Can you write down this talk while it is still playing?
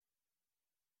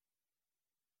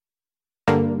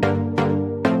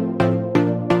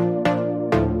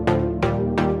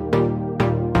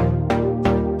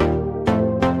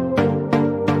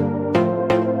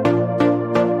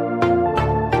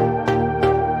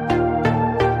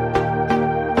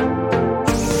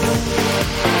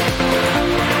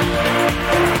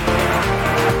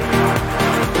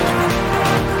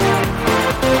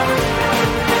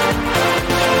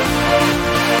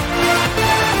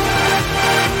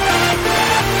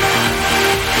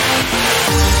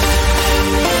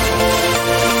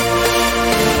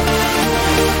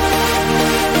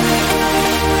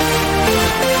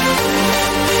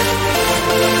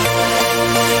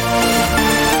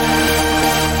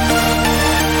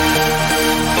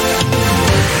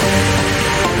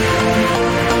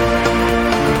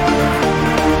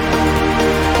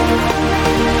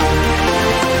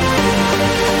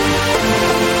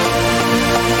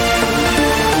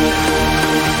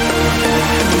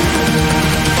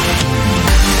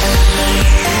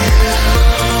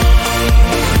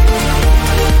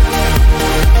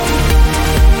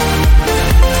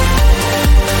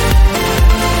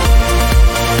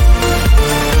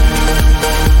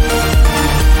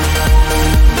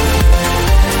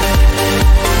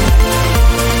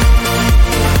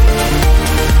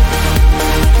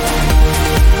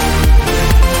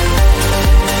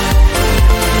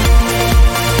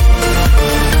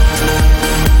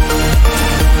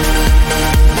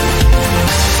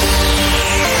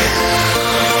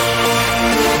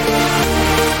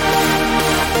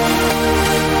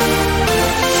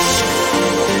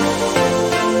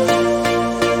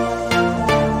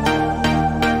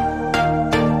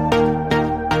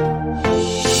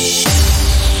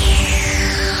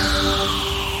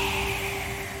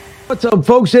What's up,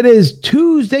 folks? It is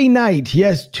Tuesday night.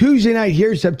 Yes, Tuesday night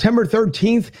here, September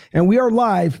 13th, and we are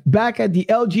live back at the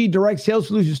LG Direct Sales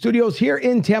Solutions Studios here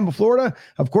in Tampa, Florida.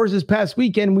 Of course, this past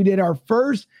weekend, we did our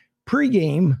first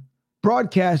pregame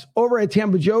broadcast over at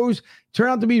Tampa Joe's. Turned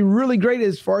out to be really great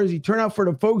as far as the turnout for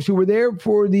the folks who were there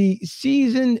for the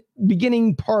season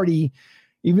beginning party.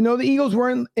 Even though the Eagles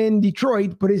weren't in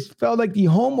Detroit, but it felt like the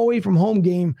home away from home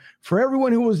game for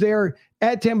everyone who was there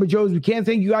at Tampa Joe's. We can't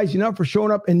thank you guys enough for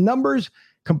showing up in numbers.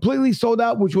 Completely sold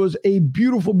out, which was a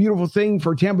beautiful, beautiful thing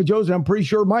for Tampa Joe's. And I'm pretty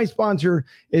sure my sponsor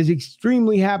is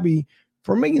extremely happy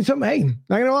for making some, hey,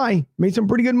 not going to lie, made some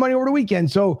pretty good money over the weekend.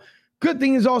 So good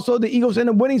thing is also the Eagles end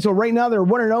up winning. So right now they're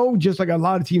 1-0, just like a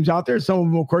lot of teams out there. Some of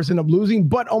them, of course, end up losing,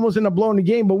 but almost end up blowing the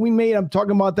game. But I'm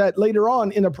talking about that later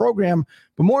on in the program.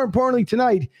 But more importantly,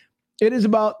 tonight, it is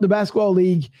about the basketball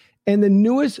league and the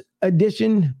newest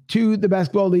addition to the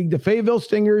basketball league, the Fayetteville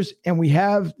Stingers. And we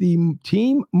have the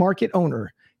team market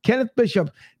owner, Kenneth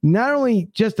Bishop, not only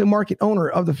just the market owner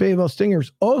of the Fayetteville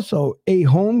Stingers, also a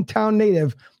hometown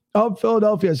native of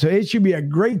Philadelphia. So it should be a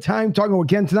great time talking with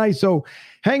Ken tonight. So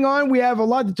hang on. We have a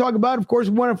lot to talk about. Of course,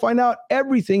 we want to find out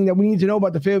everything that we need to know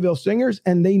about the Fayetteville Stingers.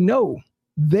 And they know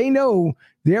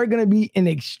they're going to be an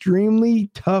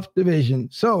extremely tough division.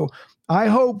 So I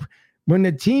hope when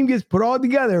the team gets put all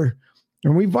together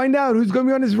and we find out who's going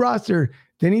to be on this roster,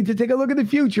 they need to take a look at the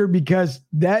future, because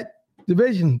that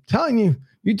division, I'm telling you,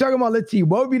 you're talking about, let's see,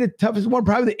 what would be the toughest one?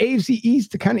 Probably the AFC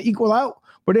East to kind of equal out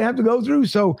what they have to go through.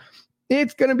 So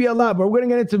it's going to be a lot, but we're going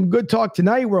to get into some good talk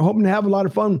tonight. We're hoping to have a lot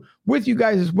of fun with you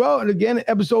guys as well. And again,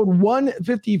 episode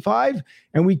 155,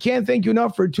 and we can't thank you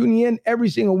enough for tuning in every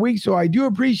single week. So I do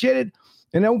appreciate it.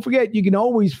 And don't forget, you can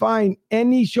always find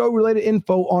any show-related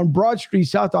info on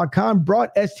BroadStreetSouth.com,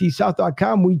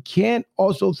 BroadSTSouth.com. We can't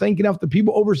also thank enough the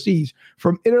people overseas,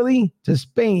 from Italy to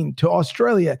Spain to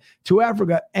Australia to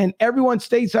Africa, and everyone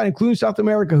stateside, including South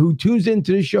America, who tunes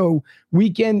into the show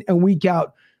week in and week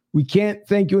out. We can't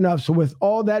thank you enough. So with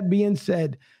all that being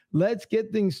said, let's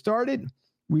get things started.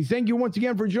 We thank you once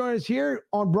again for joining us here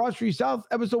on Broad Street South,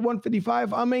 episode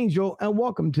 155. I'm Angel, and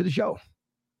welcome to the show.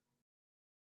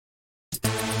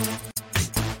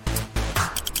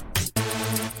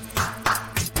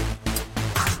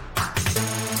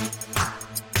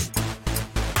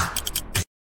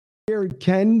 Here,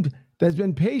 Ken, that's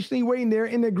been patiently waiting there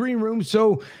in the green room.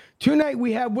 So tonight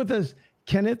we have with us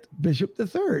Kenneth Bishop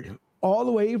III, all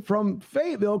the way from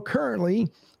Fayetteville currently,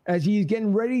 as he's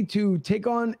getting ready to take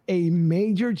on a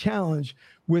major challenge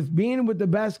with being with the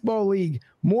basketball league.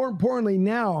 More importantly,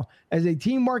 now as a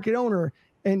team market owner.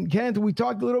 And Kenneth, we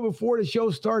talked a little before the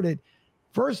show started.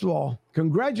 First of all,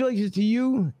 congratulations to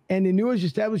you and the newest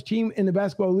established team in the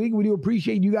basketball league. We do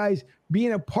appreciate you guys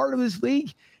being a part of this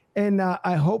league. And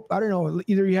I hope, I don't know,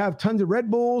 either you have tons of Red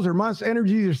Bulls or Monster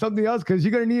Energies or something else, because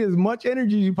you're going to need as much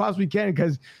energy as you possibly can,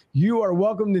 because you are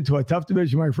welcomed into a tough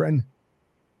division, my friend.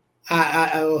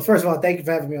 Well, first of all, thank you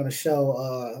for having me on the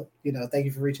show. Thank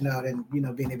you for reaching out and,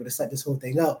 being able to set this whole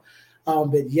thing up.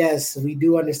 But yes, we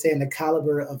do understand the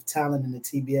caliber of talent in the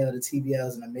TBL. The TBL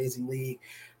is an amazing league.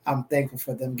 I'm thankful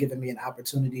for them giving me an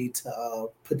opportunity to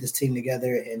put this team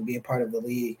together and be a part of the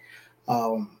league.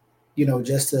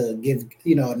 Just to give,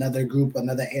 another group,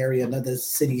 another area, another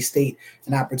city, state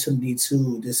an opportunity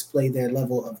to display their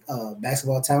level of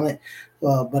basketball talent.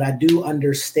 But I do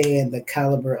understand the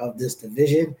caliber of this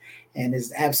division, and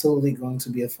it's absolutely going to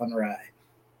be a fun ride.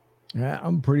 Yeah,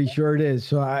 I'm pretty sure it is.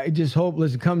 So I just hope,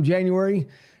 listen, come January,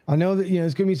 I know that,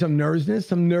 it's going to be some nervousness,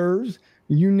 some nerves,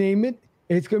 you name it.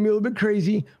 It's going to be a little bit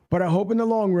crazy, but I hope in the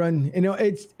long run,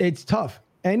 it's tough.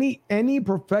 Any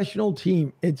professional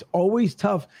team, it's always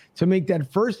tough to make that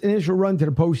first initial run to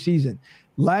the postseason.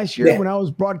 Last year, when I was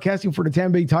broadcasting for the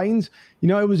Tampa Bay Titans,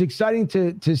 it was exciting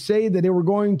to say that they were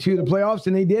going to the playoffs,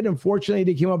 and they did. Unfortunately,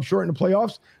 they came up short in the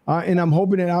playoffs, and I'm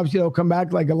hoping that obviously they'll come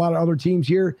back like a lot of other teams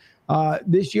here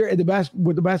this year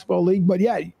with the basketball league. But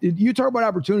yeah, you talk about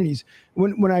opportunities.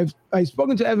 When I've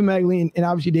spoken to Evan Magley and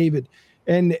obviously David,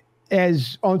 and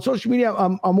as on social media,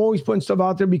 I'm always putting stuff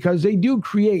out there, because they do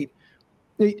create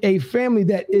a family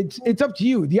that it's up to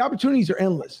you. The opportunities are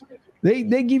endless. They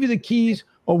give you the keys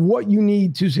of what you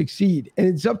need to succeed. And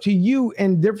it's up to you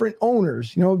and different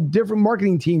owners, different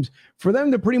marketing teams, for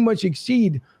them to pretty much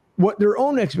exceed what their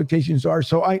own expectations are.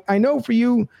 So I know for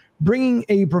you, bringing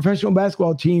a professional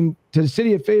basketball team to the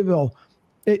city of Fayetteville,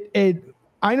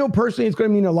 I know personally it's going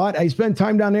to mean a lot. I spent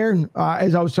time down there,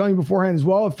 as I was telling you beforehand as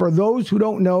well. For those who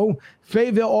don't know,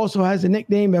 Fayetteville also has a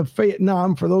nickname of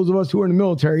Vietnam for those of us who are in the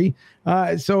military.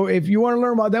 So if you want to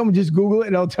learn about that one, just Google it,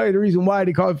 and I'll tell you the reason why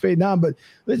they call it Vietnam. But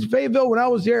listen, Fayetteville, when I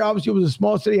was there, obviously it was a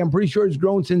small city. I'm pretty sure it's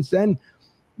grown since then.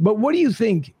 But what do you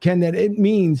think, Ken, that it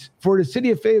means for the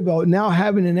city of Fayetteville now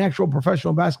having an actual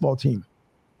professional basketball team?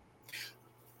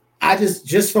 I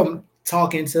just from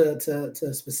talking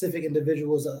to specific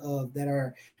individuals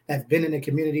that have been in the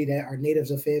community that are natives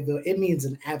of Fayetteville, it means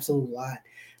an absolute lot.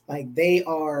 Like, they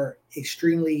are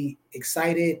extremely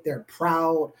excited. They're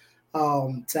proud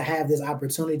to have this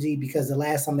opportunity, because the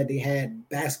last time that they had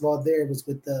basketball there was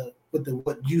with the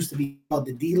what used to be called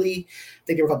the D League. I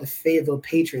think they were called the Fayetteville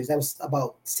Patriots. That was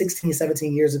about 16,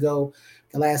 17 years ago,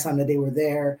 the last time that they were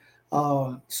there.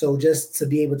 So just to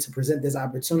be able to present this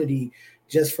opportunity,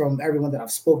 just from everyone that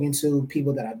I've spoken to,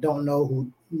 people that I don't know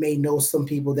who may know some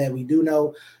people that we do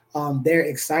know, they're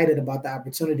excited about the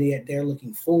opportunity, and they're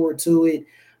looking forward to it.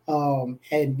 And,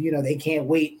 they can't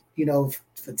wait,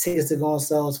 for tickets to go on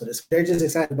sales for this. They're just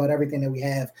excited about everything that we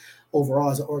have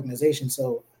overall as an organization.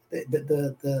 So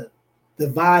the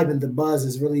vibe and the buzz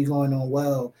is really going on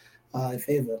well in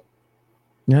Fayetteville.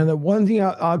 Now, the one thing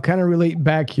I'll kind of relate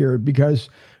back here, because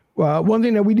one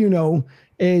thing that we do know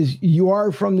is you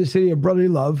are from the city of brotherly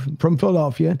love, from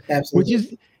Philadelphia. Absolutely. Which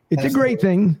is, it's a great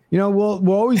thing.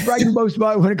 We'll always brag and boast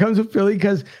about it when it comes to Philly,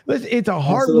 because it's a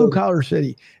hard blue collar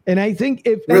city. And I think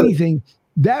if anything,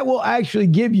 that will actually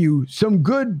give you some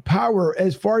good power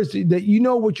as far as that,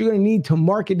 what you're going to need to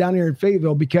market down here in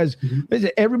Fayetteville, because listen,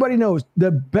 everybody knows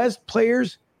the best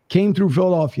players came through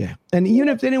Philadelphia. And even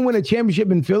if they didn't win a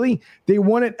championship in Philly, they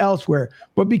won it elsewhere.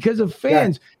 But because of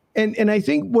fans, and I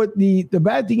think what the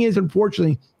bad thing is,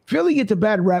 unfortunately, Philly gets a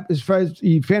bad rap as far as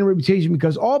the fan reputation,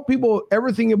 because all people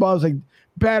ever think about is like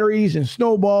batteries and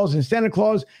snowballs and Santa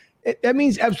Claus. That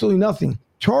means absolutely nothing.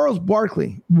 Charles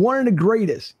Barkley, one of the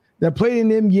greatest that played in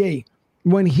the NBA,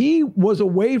 when he was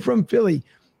away from Philly,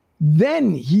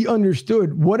 then he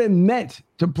understood what it meant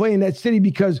to play in that city,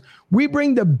 because we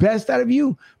bring the best out of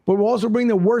you, but we'll also bring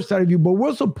the worst out of you. But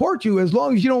we'll support you as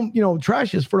long as you don't,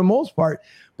 trash us for the most part.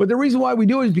 But the reason why we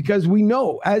do it is because we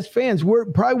know, as fans, we're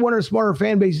probably one of the smarter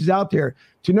fan bases out there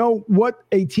to know what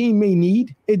a team may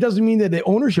need. It doesn't mean that the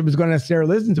ownership is going to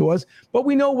necessarily listen to us, but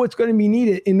we know what's going to be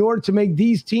needed in order to make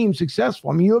these teams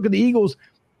successful. I mean, you look at the Eagles,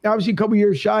 obviously a couple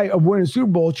years shy of winning the Super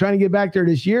Bowl, trying to get back there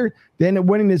this year. They ended up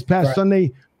winning this past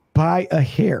Sunday by a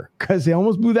hair, because they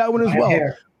almost blew that one as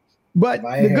well. But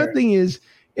the good thing is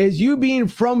you being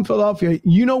from Philadelphia,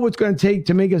 you know what's going to take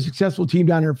to make a successful team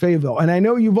down here in Fayetteville. And I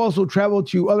know you've also traveled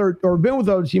to been with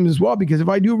other teams as well, because if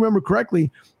I do remember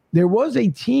correctly, there was a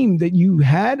team that you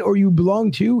had or you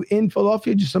belonged to in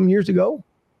Philadelphia just some years ago.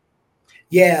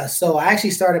 Yeah, so I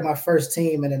actually started my first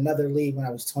team in another league when I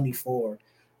was 24. It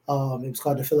was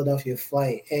called the Philadelphia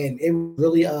Flight, and it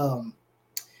really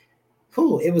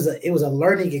it was a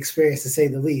learning experience, to say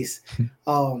the least.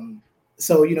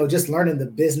 So just learning the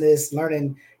business,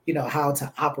 learning how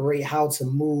to operate, how to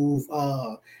move,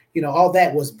 all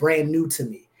that was brand new to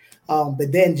me.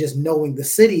 But then just knowing the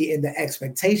city and the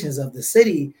expectations of the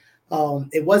city,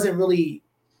 it wasn't really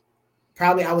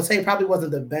probably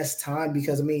wasn't the best time,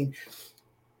 because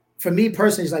for me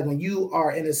personally, it's like when you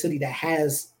are in a city that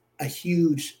has a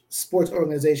huge sports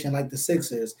organization like the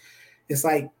Sixers, it's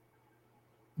like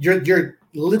you're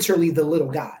literally the little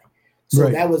guy. So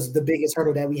that was the biggest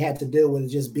hurdle that we had to deal with,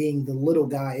 just being the little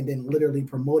guy and then literally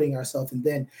promoting ourselves and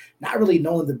then not really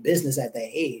knowing the business at that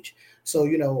age. So,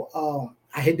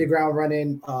 I hit the ground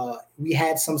running. We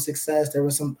had some success. There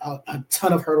was a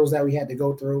ton of hurdles that we had to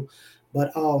go through.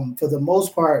 But for the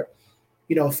most part,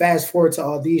 fast forward to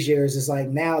all these years, it's like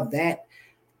now that,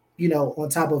 on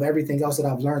top of everything else that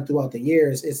I've learned throughout the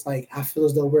years, it's like I feel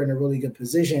as though we're in a really good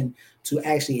position to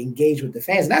actually engage with the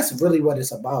fans. And that's really what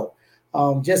it's about.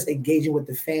 Just engaging with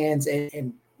the fans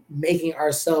and making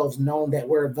ourselves known that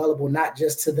we're available, not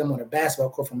just to them on a basketball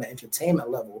court from an entertainment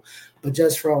level, but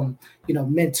just from,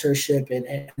 mentorship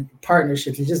and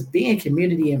partnerships, and just being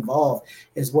community involved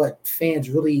is what fans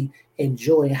really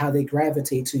enjoy, and how they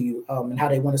gravitate to you, and how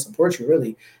they want to support you,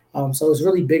 really. So it's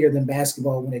really bigger than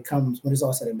basketball when it's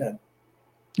all said and done.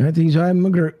 I think so. I'm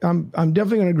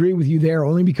definitely going to agree with you there,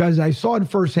 only because I saw it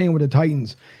firsthand with the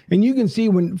Titans. And you can see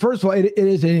first of all, it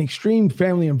is an extreme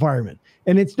family environment.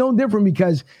 And it's no different,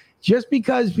 because just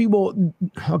because people,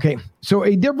 so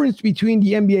a difference between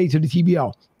the NBA to the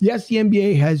TBL. Yes, the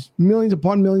NBA has millions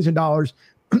upon millions of dollars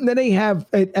that they have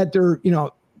at their,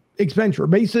 expenditure.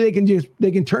 Basically,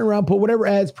 they can turn around, put whatever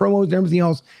ads, promos, and everything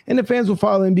else, and the fans will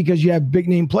file in because you have big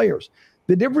name players.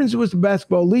 The difference with the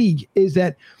basketball league is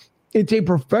that it's a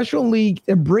professional league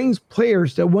that brings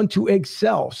players that want to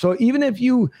excel. So even if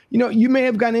you may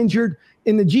have gotten injured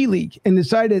in the G League and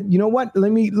decided,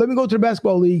 let me go to the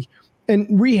basketball league and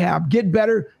rehab, get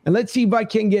better, and let's see if I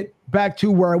can get back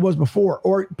to where I was before,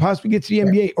 or possibly get to the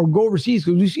NBA or go overseas.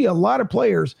 Because we see a lot of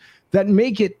players that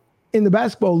make it in the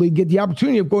basketball league get the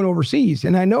opportunity of going overseas.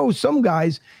 And I know some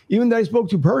guys, even that I spoke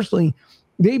to personally,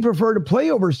 they prefer to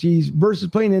play overseas versus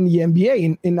playing in the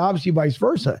NBA, and obviously vice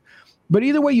versa. But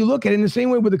either way you look at it, in the same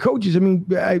way with the coaches, I mean,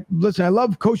 I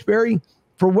love Coach Barry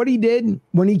for what he did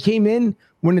when he came in,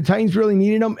 when the Titans really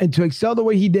needed him, and to excel the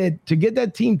way he did, to get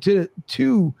that team to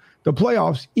the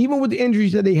playoffs, even with the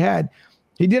injuries that they had.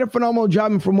 He did a phenomenal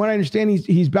job, and from what I understand,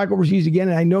 he's back overseas again,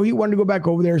 and I know he wanted to go back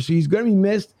over there, so he's going to be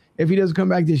missed if he doesn't come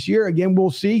back this year. Again, we'll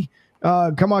see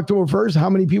come October 1st how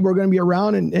many people are going to be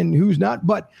around and who's not.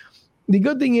 But the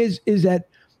good thing is that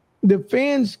the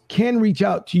fans can reach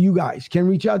out to you guys, can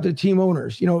reach out to team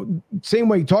owners. Same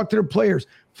way, talk to their players,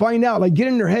 find out, like get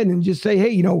in their head and just say,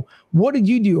 hey, what did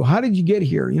you do? How did you get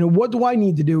here? What do I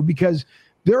need to do? Because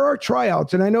there are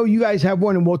tryouts, and I know you guys have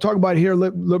one, and we'll talk about it here a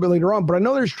little bit later on, but I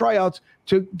know there's tryouts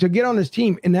to get on this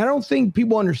team. And I don't think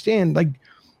people understand, like,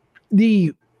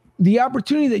 the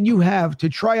opportunity that you have to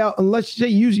try out, and let's say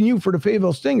using you for the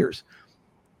Fayetteville Stingers,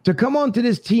 to come onto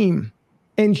this team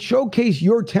and showcase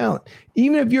your talent.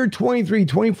 Even if you're 23,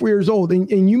 24 years old,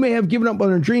 and you may have given up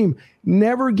on a dream,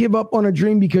 never give up on a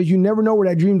dream, because you never know where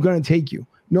that dream is going to take you.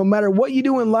 No matter what you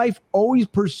do in life, always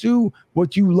pursue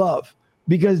what you love,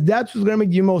 because that's what's going to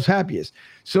make you most happiest.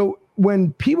 So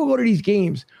when people go to these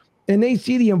games and they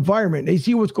see the environment, they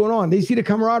see what's going on, they see the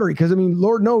camaraderie, because, I mean,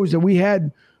 Lord knows that we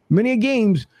had many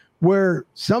games where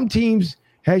some teams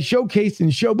had showcased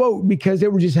and showboat because they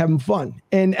were just having fun.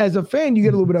 And as a fan, you get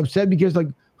a little bit upset because, like,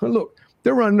 oh, look,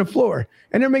 they're running the floor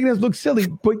and they're making us look silly,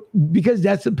 but because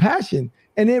that's the passion.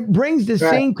 And it brings the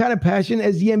same kind of passion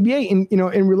as the NBA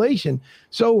in relation.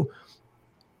 So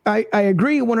I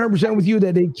agree 100% with you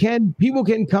that people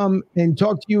can come and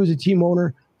talk to you as a team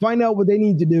owner, find out what they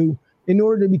need to do in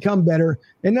order to become better.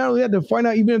 And not only that, to find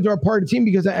out even if they're a part of the team,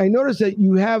 because I noticed that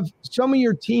you have some of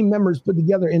your team members put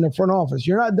together in the front office.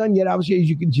 You're not done yet, obviously, as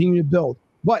you continue to build.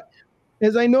 But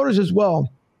as I noticed as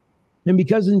well, and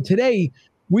because in today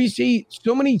we see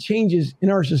so many changes in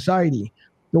our society,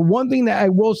 the one thing that I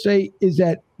will say is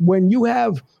that when you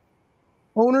have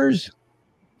owners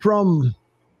from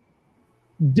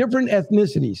different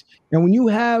ethnicities, and when you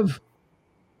have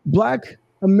Black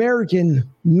American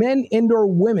men and or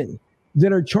women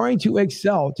that are trying to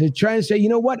excel, to try and say, you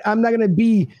know what, I'm not going to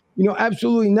be,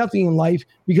 absolutely nothing in life,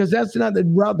 because that's not the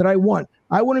route that I want.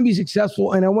 I want to be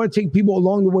successful, and I want to take people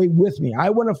along the way with me. I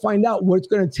want to find out what it's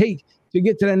going to take to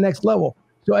get to that next level.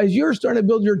 So as you're starting to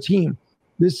build your team,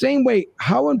 the same way,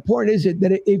 how important is it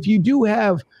that if you do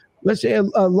have, let's say, a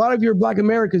lot of your Black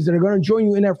Americans that are going to join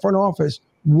you in that front office,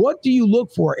 what do you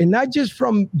look for? And not just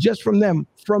from them,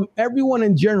 from everyone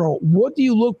in general, what do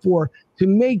you look for to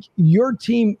make your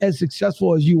team as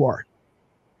successful as you are?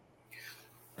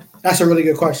 That's a really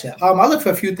good question. I look for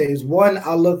a few things. One,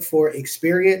 I look for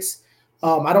experience.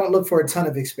 I don't look for a ton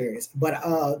of experience, but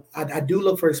I do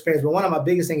look for experience. But one of my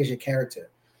biggest things is your character.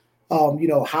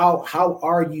 How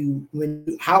are you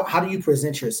how do you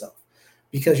present yourself?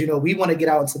 Because, we want to get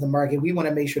out into the market. We want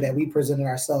to make sure that we present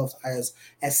ourselves as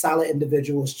solid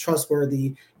individuals,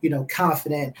 trustworthy,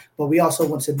 confident, but we also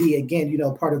want to be, again,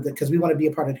 part of because we want to be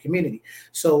a part of the community.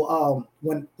 So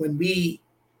when we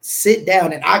sit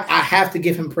down, and I have to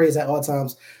give him praise at all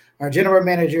times, our general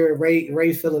manager,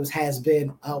 Ray Phillips, has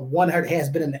been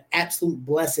an absolute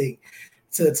blessing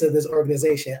to this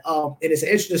organization. And it's an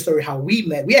interesting story how we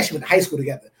met. We actually went to high school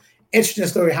together. Interesting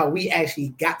story how we actually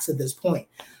got to this point.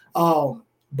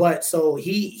 But so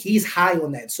he's high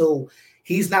on that. So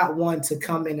he's not one to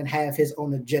come in and have his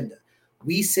own agenda.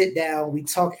 We sit down, we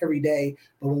talk every day.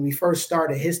 But when we first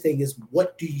started, his thing is,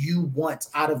 what do you want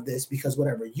out of this? Because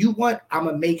whatever you want, I'm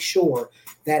going to make sure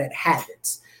that it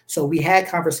happens. So we had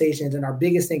conversations, and our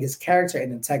biggest thing is character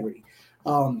and integrity.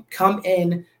 Come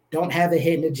in, don't have a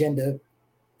hidden agenda,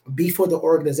 be for the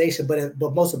organization, but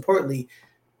most importantly,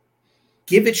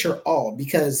 give it your all.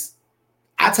 Because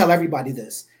I tell everybody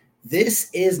this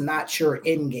is not your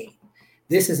end game.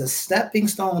 This is a stepping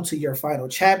stone to your final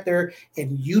chapter,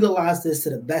 and utilize this to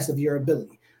the best of your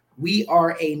ability. We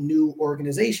are a new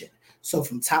organization. So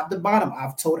from top to bottom,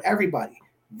 I've told everybody,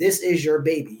 this is your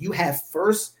baby. You have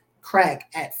first crack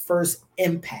at first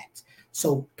impact.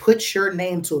 So put your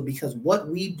name to it, because what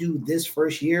we do this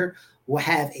first year will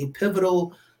have a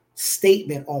pivotal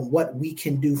statement on what we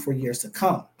can do for years to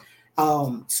come.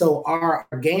 So our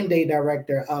game day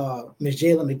director, Ms.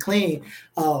 Jayla McLean,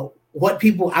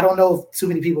 I don't know if too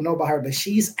many people know about her, but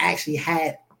she's actually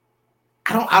had,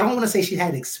 I don't want to say she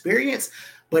had experience,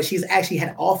 but she's actually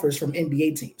had offers from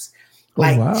NBA teams.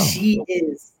 Like, wow. She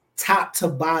is top to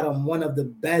bottom one of the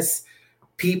best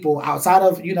people outside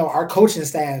of, our coaching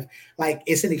staff. Like,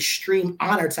 it's an extreme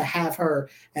honor to have her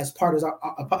as part of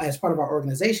our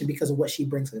organization because of what she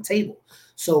brings to the table.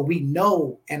 So we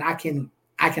know, and I can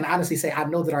honestly say, I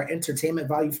know that our entertainment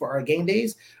value for our game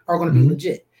days are going to be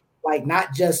legit. Like,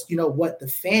 not just, what the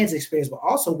fans experience, but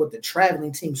also what the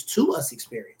traveling teams to us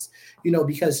experience,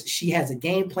 because she has a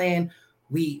game plan.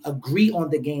 We agree on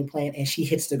the game plan, and she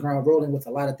hits the ground rolling with a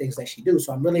lot of things that she do.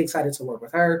 So I'm really excited to work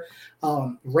with her.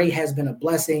 Ray has been a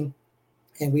blessing.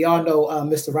 And we all know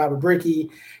Mr. Robert Brickey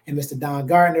and Mr. Don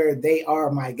Gardner. They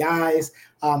are my guys.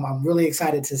 I'm really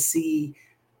excited to see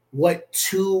what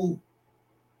two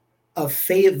of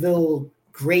Fayetteville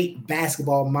great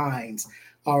basketball minds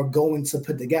are going to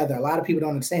put together. A lot of people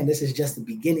don't understand this is just the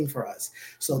beginning for us.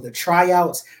 So the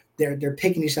tryouts, they're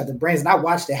picking each other's brains. And I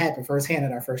watched it happen firsthand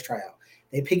at our first tryout.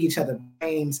 They pick each other's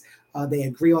brains. They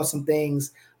agree on some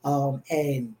things.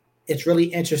 And it's really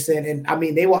interesting. And I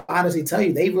mean, they will honestly tell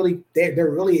you,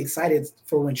 they're really excited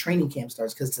for when training camp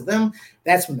starts, because to them,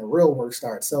 that's when the real work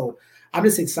starts. So I'm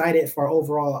just excited for our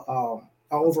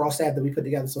overall staff that we put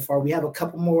together so far. We have a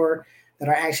couple more that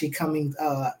are actually coming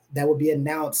that will be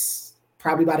announced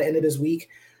probably by the end of this week.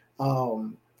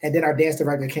 And then our dance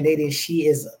director, Canadian,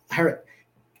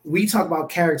 we talk about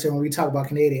character when we talk about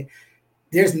Canadian.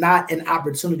 There's not an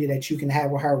opportunity that you can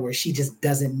have with her where she just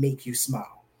doesn't make you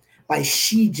smile. Like,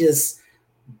 she just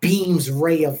beams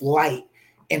ray of light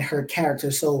in her character.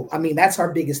 So, I mean, that's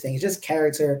our biggest thing. It's just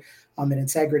character and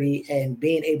integrity, and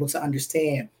being able to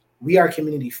understand we are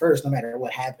community first no matter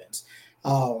what happens.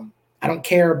 I don't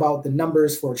care about the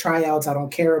numbers for tryouts. I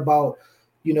don't care about,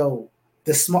 I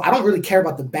don't really care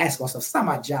about the basketball stuff. It's not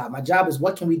my job. My job is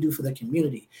what can we do for the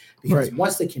community? Because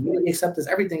once the community accepts us,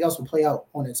 everything else will play out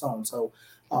on its own. So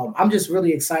I'm just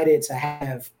really excited to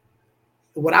have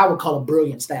what I would call a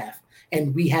brilliant staff.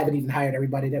 And we haven't even hired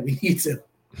everybody that we need to.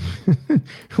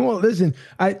 Well, listen,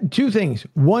 two things.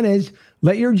 One is,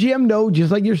 let your GM know,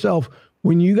 just like yourself,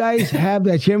 when you guys have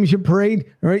that championship parade,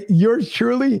 right? Yours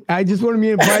truly, I just want to be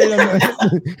invited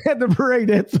at the parade.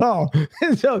 That's all.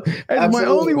 And so that's my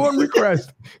only one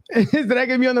request, is that I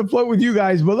can be on the float with you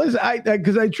guys. But listen,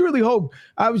 because I truly hope,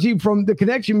 obviously, from the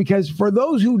connection, because for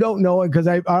those who don't know it, because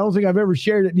I don't think I've ever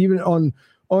shared it even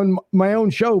on my own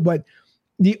show, but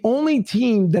the only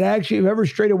team that I actually have ever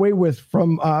strayed away with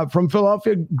from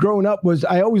Philadelphia growing up was,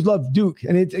 I always loved Duke.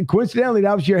 And it's coincidentally,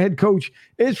 obviously, your head coach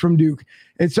is from Duke.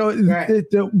 And so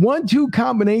the 1-2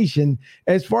 combination,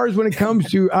 as far as when it comes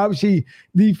to, obviously,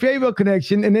 the Fayetteville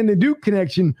connection and then the Duke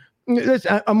connection,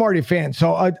 I'm already a fan.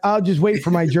 So I'll just wait for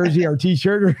my jersey or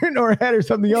T-shirt or a hat or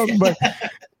something else. But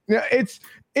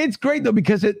it's great, though,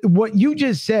 because what you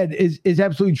just said is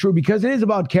absolutely true, because it is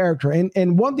about character.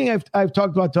 And one thing I've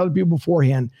talked about to other people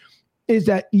beforehand is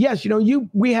that, yes,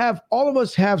 all of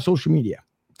us have social media.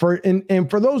 And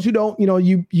for those who don't,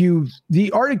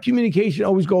 the art of communication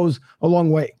always goes a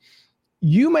long way.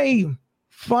 You may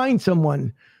find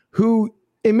someone who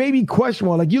it may be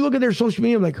questionable. Like, you look at their social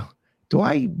media, like, do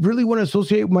I really want to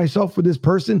associate myself with this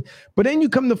person? But then you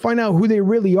come to find out who they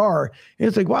really are. And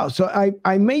it's like, wow, so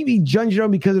I may be judging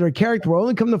them because of their character. But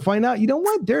only come to find out, you know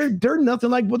what? They're nothing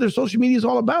like what their social media is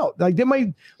all about. Like, that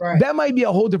might be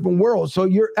a whole different world. So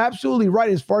you're absolutely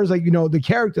right as far as, like, the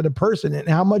character of the person and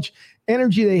how much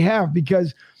energy they have,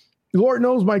 because Lord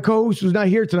knows my co-host who's not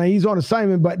here tonight, he's on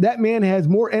assignment, but that man has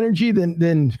more energy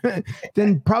than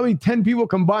probably 10 people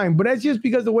combined. But that's just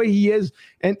because of the way he is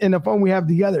and the fun we have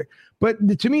together.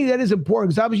 But to me, that is important,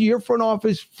 because obviously your front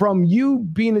office, from you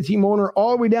being the team owner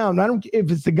all the way down, I don't if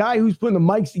it's the guy who's putting the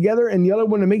mics together and the other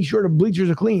one to make sure the bleachers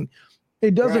are clean.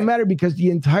 It doesn't matter, because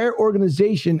the entire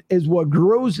organization is what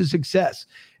grows the success.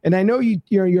 And I know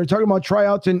you're talking about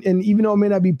tryouts, and even though it may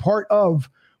not be part of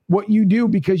what you do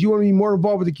because you want to be more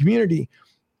involved with the community,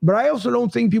 but I also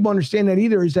don't think people understand that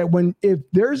either, is that if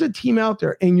there's a team out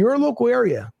there in your local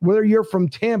area, whether you're from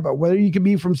Tampa, whether you could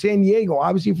be from San Diego,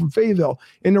 obviously from Fayetteville,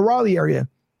 in the Raleigh area,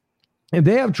 if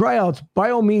they have tryouts, by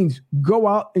all means, go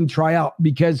out and try out,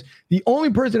 because the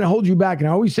only person that holds you back, and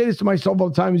I always say this to myself all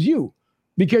the time, is you,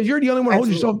 because you're the only one that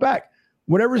holds yourself back.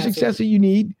 Whatever success that you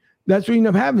need, that's what you end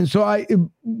up having. So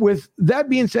with that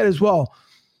being said as well,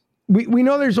 we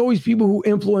know there's always people who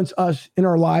influence us in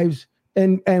our lives.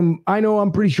 And I know,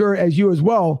 I'm pretty sure as you as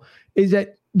well, is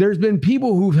that there's been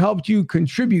people who've helped you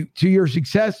contribute to your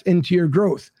success and to your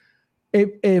growth.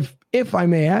 If I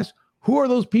may ask, who are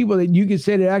those people that you could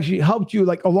say that actually helped you,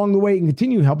 like, along the way and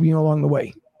continue helping you along the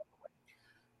way?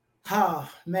 Oh,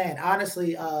 man,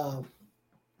 honestly, I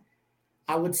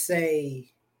would say,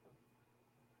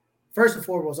 first and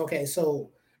foremost, okay, so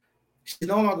she's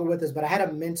no longer with us, but I had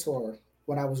a mentor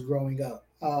when I was growing up.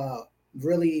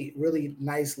 really, really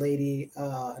nice lady.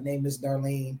 Her name is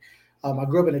Darlene. I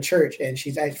grew up in a church, and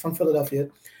she's actually from Philadelphia.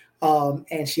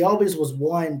 And she always was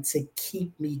one to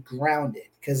keep me grounded,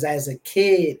 because as a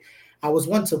kid, I was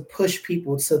one to push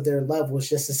people to their levels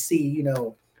just to see,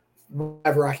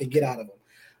 whatever I could get out of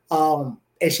them.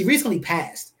 And she recently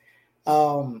passed.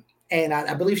 And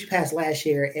I believe she passed last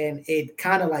year, and it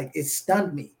kind of like, it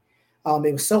stunned me.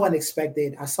 It was so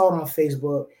unexpected. I saw it on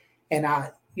Facebook, and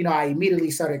I immediately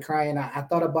started crying. I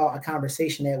thought about a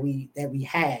conversation that we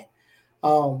had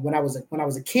when I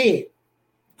was a kid.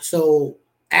 So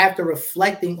after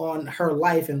reflecting on her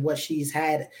life and what she's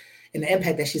had and the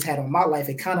impact that she's had on my life,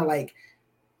 it kind of like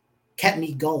kept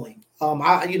me going.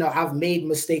 I've made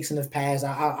mistakes in the past.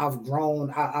 I've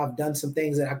grown. I've done some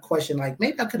things that I question, like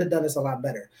maybe I could have done this a lot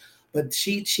better. But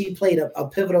she played a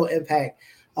pivotal impact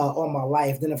on my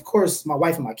life. Then, of course, my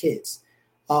wife and my kids.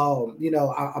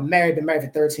 I'm married, been married for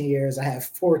 13 years. I have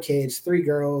 4 kids, 3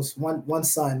 girls, one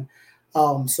son.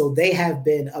 So they have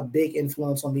been a big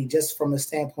influence on me, just from a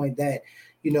standpoint that,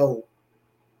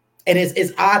 and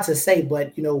it's odd to say,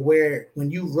 but, where when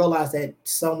you realize that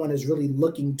someone is really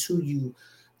looking to you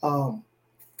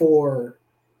for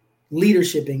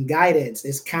leadership and guidance,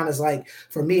 it's kind of like,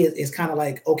 for me, it's kind of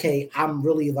like, okay, I'm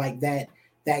really like that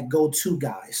go-to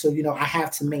guy. So, I have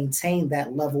to maintain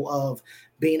that level of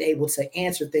being able to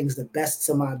answer things the best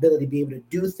to my ability, be able to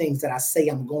do things that I say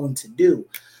I'm going to do.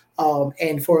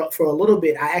 And for a little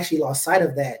bit, I actually lost sight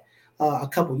of that a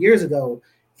couple years ago.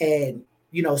 And,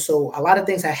 so a lot of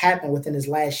things have happened within this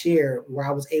last year where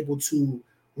I was able to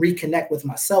reconnect with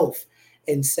myself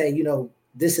and say,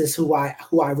 this is who I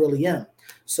really am.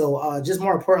 So just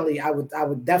more importantly, I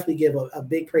would definitely give a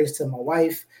big praise to my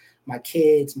wife, my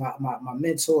kids, my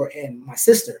mentor, and my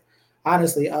sister.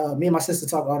 Honestly, me and my sister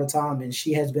talk all the time, and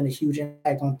she has been a huge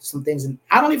impact on some things. And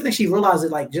I don't even think she realized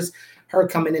it, like just her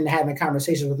coming in and having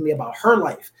conversations with me about her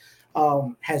life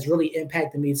has really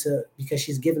impacted me because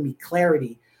she's given me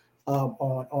clarity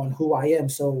on who I am.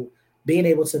 So being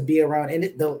able to be around, and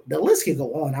the list can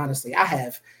go on, honestly. I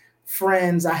have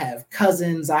friends, I have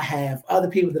cousins, I have other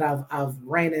people that I've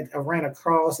ran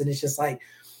across, and it's just like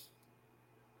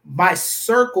my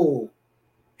circle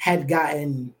had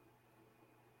gotten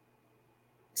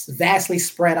vastly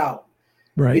spread out,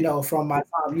 right? From my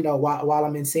time, while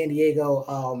I'm in San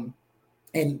Diego,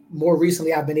 and more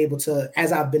recently, I've been able to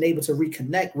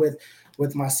reconnect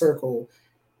with my circle,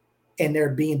 and they're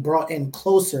being brought in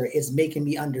closer. It's making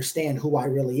me understand who I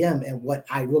really am and what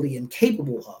I really am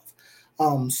capable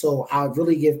of. So I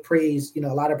really give praise, a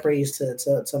lot of praise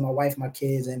to my wife, my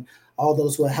kids, and all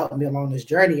those who have helped me along this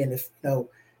journey. And if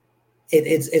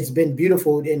it's been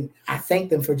beautiful, and I thank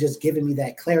them for just giving me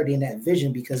that clarity and that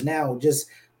vision, because now just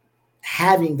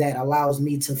having that allows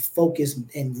me to focus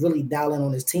and really dial in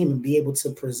on this team and be able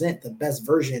to present the best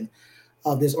version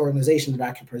of this organization that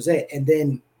I can present. And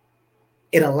then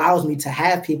it allows me to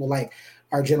have people like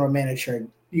our general manager,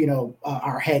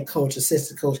 our head coach,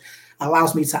 assistant coach,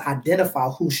 allows me to identify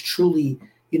who's truly,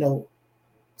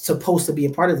 supposed to be a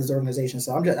part of this organization.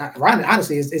 So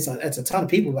honestly, it's a ton of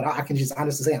people, but I can just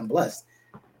honestly say I'm blessed.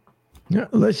 Yeah,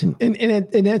 listen,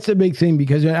 and that's a big thing,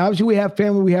 because obviously we have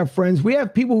family, we have friends, we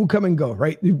have people who come and go,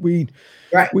 right? We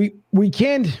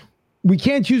can't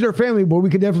choose our family, but we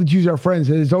can definitely choose our friends.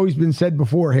 As it's always been said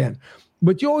beforehand.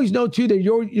 But you always know too that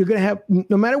you're going to have,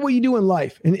 no matter what you do in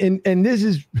life, and this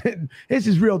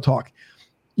is real talk.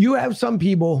 You have some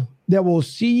people that will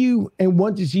see you and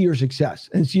want to see your success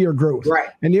and see your growth. Right.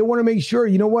 And they want to make sure,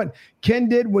 what Ken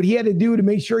did, what he had to do to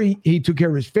make sure he took care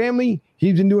of his family.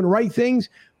 He's been doing the right things.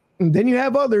 And then you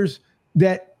have others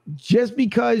that just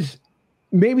because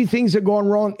maybe things have gone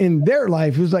wrong in their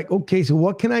life, it was like, okay, so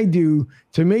what can I do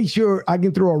to make sure I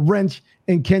can throw a wrench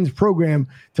in Ken's program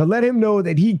to let him know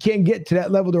that he can't get to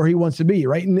that level where he wants to be,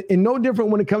 right? And no different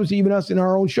when it comes to even us in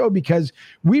our own show, because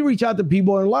we reach out to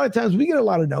people, and a lot of times we get a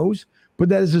lot of no's, but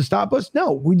that doesn't stop us.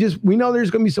 No, we know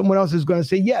there's going to be someone else that's going to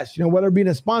say yes, whether it be in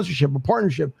a sponsorship, a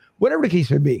partnership, whatever the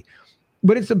case may be.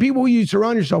 But it's the people who you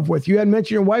surround yourself with. You had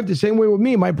mentioned your wife the same way with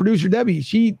me, my producer, Debbie.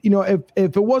 She,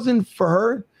 if it wasn't for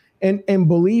her and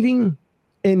believing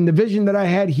in the vision that I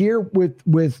had here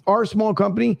with our small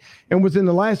company, and within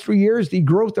the last 3 years, the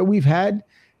growth that we've had,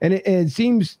 and it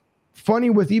seems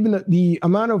funny with even the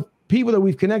amount of people that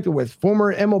we've connected with,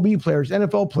 former MLB players,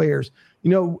 NFL players,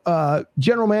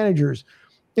 general managers,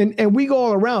 and we go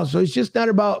all around. So it's just not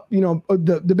about,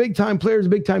 the big time players,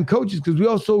 big time coaches, because we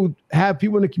also have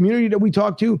people in the community that we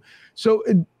talk to. So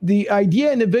the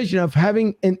idea and the vision of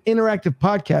having an interactive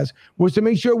podcast was to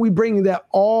make sure we bring that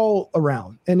all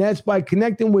around. And that's by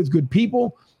connecting with good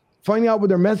people, finding out what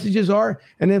their messages are,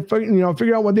 and then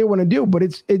figure out what they want to do. But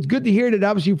it's good to hear that,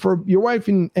 obviously, for your wife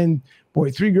and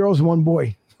boy, 3 girls and 1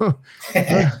 boy.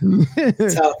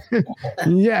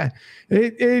 Yeah,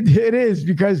 it is,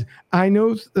 because I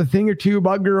know a thing or two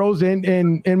about girls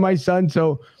and my son.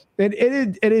 So it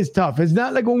is tough. It's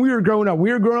not like when we were growing up.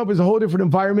 We were growing up as a whole different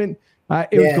environment.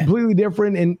 It was completely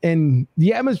different, and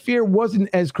the atmosphere wasn't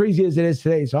as crazy as it is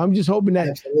today. So I'm just hoping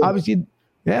that obviously,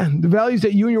 the values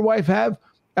that you and your wife have,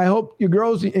 I hope your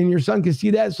girls and your son can see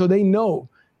that, so they know,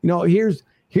 here's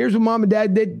what mom and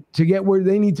dad did to get where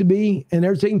they need to be, and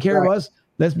they're taking care of us.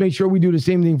 Let's make sure we do the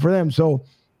same thing for them. So,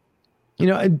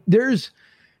 there's,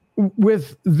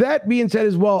 with that being said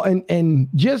as well, and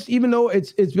just even though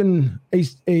it's been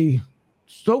a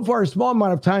so far a small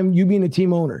amount of time, you being a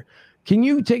team owner, can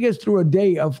you take us through a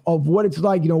day of what it's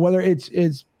like, whether it's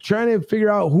trying to figure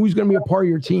out who's going to be a part of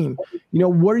your team,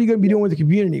 what are you going to be doing with the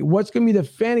community? What's going to be the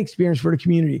fan experience for the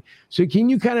community? So can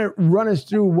you kind of run us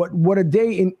through what a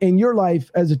day in your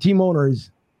life as a team owner is?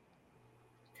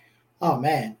 Oh,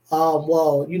 man.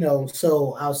 Well,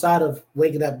 so outside of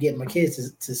waking up, getting my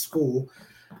kids to school,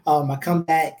 I come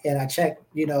back and I check,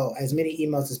 as many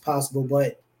emails as possible,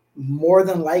 but more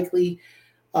than likely,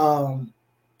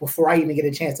 before I even get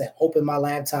a chance to open my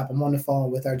laptop, I'm on the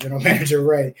phone with our general manager,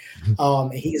 Ray.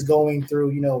 And he's going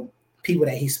through, people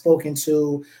that he's spoken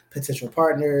to, potential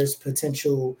partners,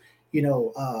 potential,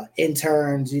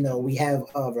 interns. We have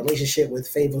a relationship with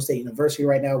Fayetteville State University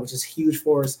right now, which is huge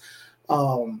for us.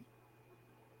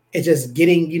 It's just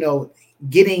getting the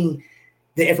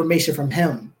information from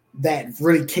him that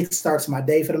really kickstarts my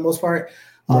day for the most part.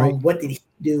 Right. What did he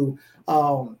do?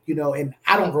 And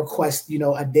I don't request,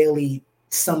 a daily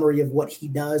summary of what he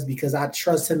does, because I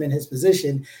trust him in his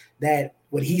position that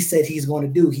what he said he's going to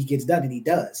do, he gets done, and he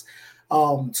does.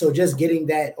 So just getting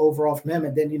that overall from him,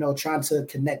 and then, trying to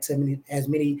connect to as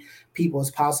many people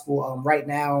as possible. Right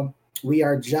now, we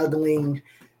are juggling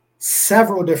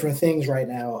several different things right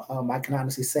now. I can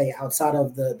honestly say, outside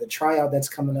of the tryout that's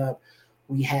coming up,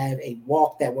 we have a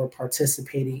walk that we're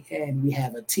participating in. We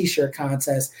have a t-shirt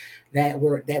contest that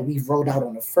we've rolled out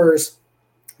on the first,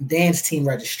 dance team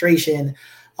registration.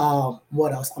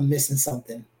 What else? I'm missing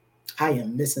something. I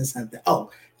am missing something. Oh,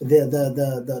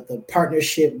 the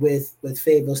partnership with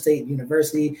Fayetteville State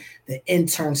University, the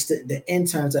interns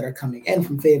that are coming in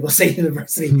from Fayetteville State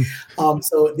University.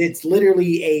 So it's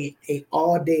literally a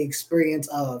all day experience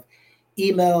of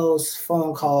emails,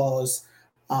 phone calls,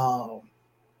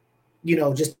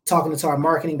 just talking to our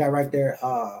marketing director,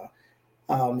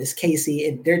 Ms. Casey.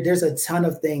 And there's a ton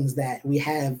of things that we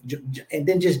have, and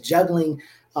then just juggling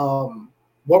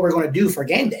what we're going to do for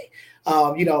game day.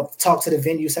 Talk to the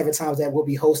venue several times that we'll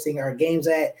be hosting our games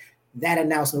at. That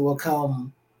announcement will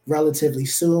come relatively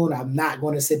soon. I'm not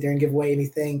going to sit there and give away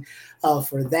anything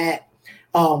for that.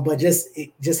 But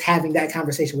just having that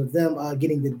conversation with them,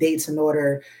 getting the dates in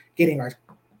order, getting our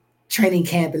training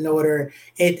camp in order.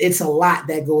 It's a lot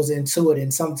that goes into it.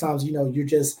 And sometimes, you're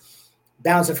just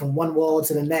bouncing from one wall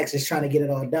to the next, just trying to get it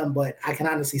all done. But I can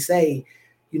honestly say,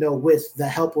 with the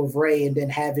help of Ray and then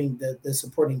having the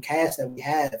supporting cast that we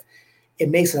have, it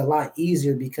makes it a lot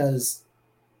easier because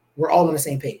we're all on the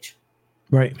same page.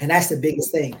 Right. And that's the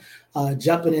biggest thing.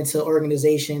 Jumping into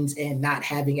organizations and not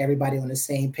having everybody on the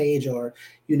same page, or,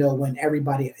 when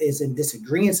everybody is in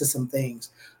disagreement to some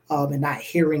things, and not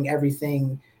hearing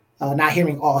everything, not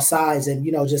hearing all sides, and,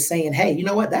 just saying, hey, you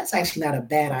know what, that's actually not a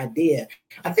bad idea.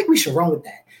 I think we should run with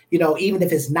that, even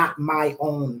if it's not my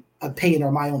own opinion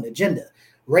or my own agenda.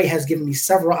 Ray has given me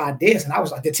several ideas, and I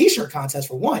was like, the t-shirt contest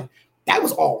for one, that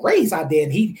was all Ray's idea.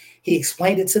 And he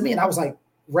explained it to me, and I was like,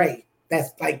 Ray,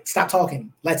 that's like, stop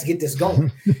talking. Let's get this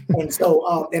going. And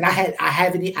so, and I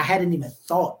hadn't even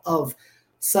thought of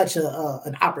such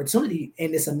an opportunity.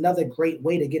 And it's another great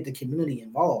way to get the community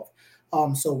involved.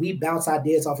 So we bounce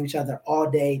ideas off each other all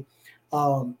day.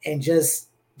 And just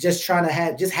trying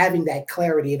to having that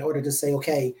clarity in order to say,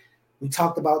 okay, we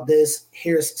talked about this.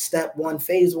 Here's step 1,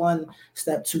 phase 1,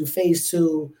 step 2, phase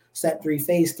 2, step 3,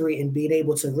 phase 3, and being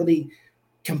able to really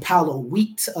compile a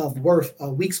week's worth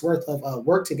of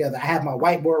work together. I have my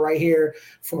whiteboard right here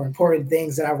for important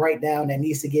things that I write down that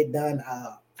needs to get done.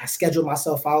 I schedule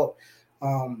myself out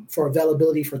for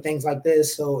availability for things like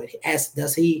this. So as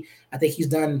does he. I think he's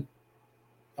done,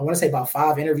 I want to say about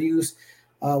 5 interviews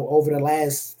over the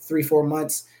last 3-4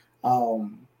 months.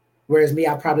 Whereas me,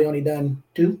 I've probably only done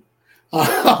 2.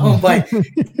 But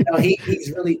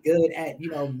he's really good at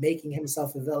making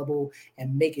himself available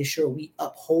and making sure we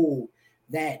uphold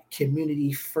that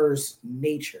community first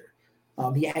nature.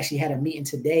 He actually had a meeting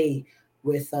today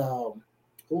with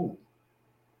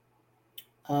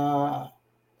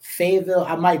Fayetteville.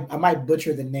 I might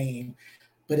butcher the name,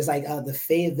 but it's like the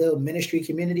Fayetteville ministry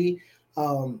community,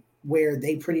 where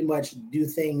they pretty much do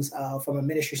things from a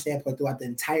ministry standpoint throughout the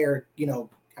entire,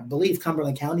 I believe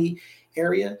Cumberland County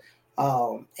area.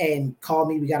 And called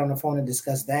me. We got on the phone and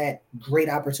discussed that. Great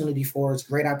opportunity for us.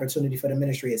 Great opportunity for the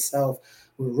ministry itself.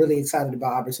 We're really excited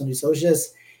about opportunity. So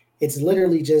it's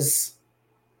literally just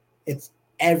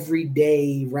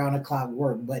everyday round the clock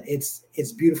work, but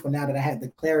it's beautiful now that I have the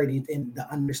clarity and the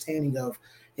understanding of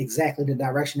exactly the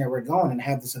direction that we're going and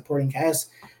have the supporting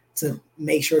cast to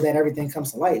make sure that everything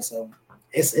comes to light. So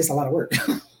it's a lot of work.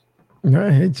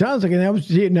 It sounds like, and that was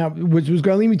now, which was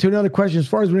going to lead me to another question as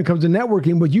far as when it comes to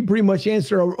networking, but you pretty much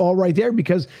answered all right there,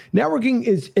 because networking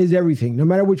is everything, no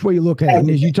matter which way you look at it. And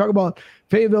as you talk about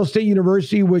Fayetteville State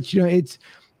University, which,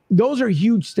 those are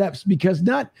huge steps, because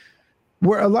not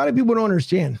where a lot of people don't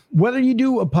understand, whether you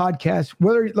do a podcast,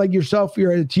 whether like yourself,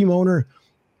 you're a team owner,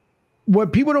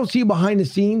 what people don't see behind the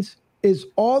scenes is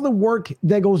all the work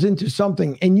that goes into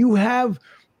something. And you have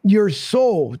your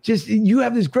soul, you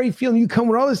have this great feeling. You come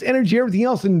with all this energy, everything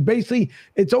else. And basically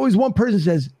it's always one person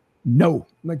says, no,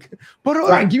 like, but hold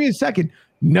on, give me a second.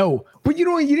 No, but you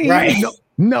didn't hear me.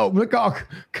 No, like, oh,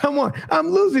 come on. I'm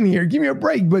losing here. Give me a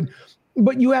break.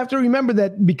 But you have to remember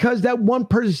that because that one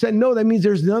person said no, that means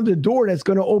there's another door that's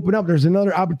going to open up. There's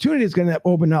another opportunity that's going to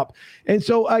open up. And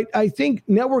so I think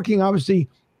networking, obviously,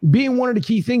 being one of the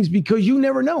key things, because you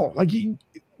never know. Like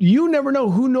you never know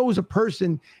who knows a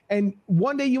person. And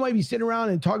one day you might be sitting around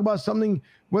and talk about something,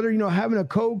 whether, having a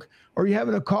Coke or you're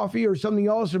having a coffee or something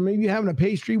else, or maybe you're having a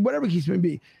pastry, whatever the case may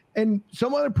be. And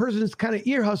some other person is kind of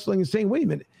ear hustling and saying, wait a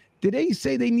minute, did they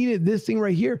say they needed this thing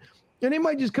right here? And they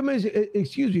might just come in and say,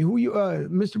 excuse me, who you,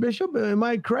 Mr. Bishop, am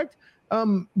I correct?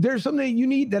 There's something that you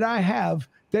need that I have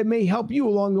that may help you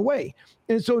along the way.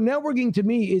 And so networking to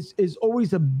me is always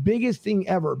the biggest thing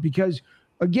ever, because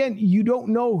again, you don't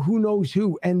know who knows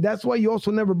who. And that's why you also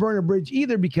never burn a bridge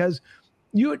either, because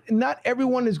not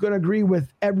everyone is going to agree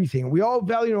with everything. We all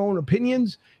value our own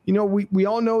opinions. We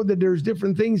all know that there's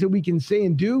different things that we can say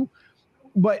and do.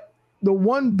 But the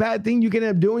one bad thing you can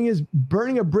end up doing is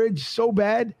burning a bridge so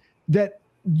bad that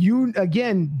you,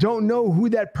 again, don't know who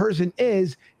that person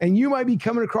is. And you might be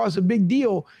coming across a big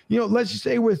deal. Let's just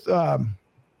say with,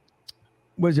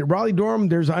 was it Raleigh-Durham?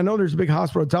 I know there's a big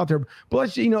hospital that's out there, but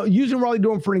let's, using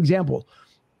Raleigh-Durham for an example,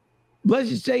 let's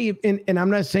just say, and I'm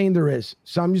not saying there is,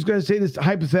 so I'm just going to say this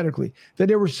hypothetically, that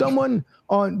there was someone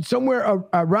on somewhere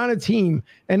around a team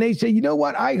and they say, you know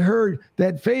what? I heard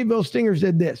that Fayetteville Stingers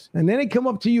did this. And then they come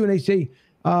up to you and they say,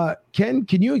 Ken,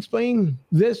 can you explain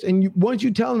this? And once you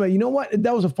tell them, you know what?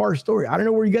 That was a far story. I don't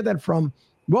know where you got that from.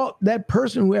 Well, that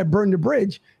person who had burned the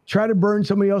bridge tried to burn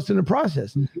somebody else in the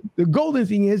process. Mm-hmm. The golden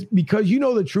thing is, because you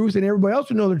know the truth and everybody else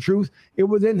will know the truth, it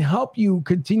will then help you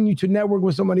continue to network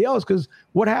with somebody else. Because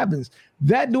what happens?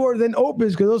 That door then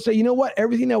opens, because they'll say, you know what?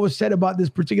 Everything that was said about this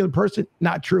particular person,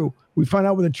 not true. We find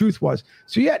out what the truth was.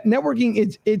 So yeah,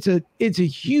 networking, it's a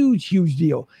huge, huge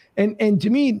deal. And to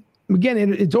me, again,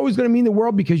 it's always going to mean the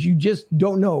world, because you just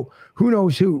don't know who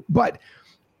knows who. But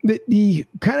the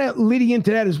kind of leading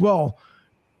into that as well,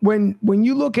 when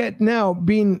you look at now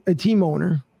being a team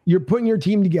owner, you're putting your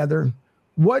team together,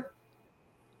 what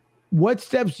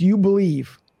steps do you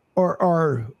believe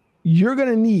are you're going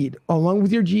to need, along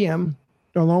with your GM,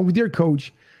 along with your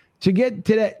coach, to get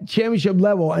to that championship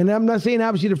level? And I'm not saying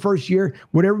obviously the first year,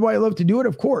 would everybody love to do it?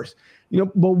 Of course.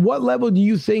 But what level do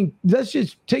you think, let's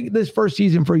just take this first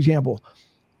season, for example,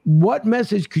 what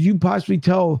message could you possibly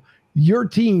tell your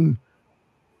team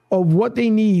of what they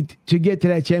need to get to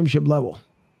that championship level?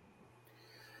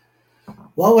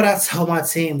 What would I tell my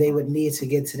team they would need to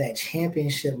get to that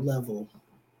championship level?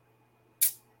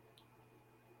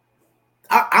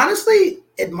 Honestly,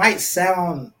 it might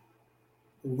sound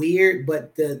weird,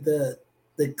 but the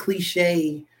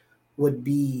cliche would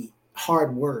be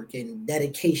hard work and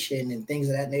dedication and things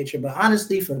of that nature. But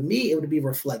honestly, for me, it would be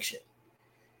reflection.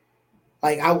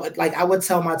 I would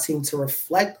tell my team to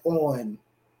reflect on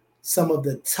some of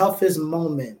the toughest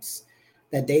moments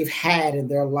that they've had in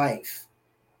their life,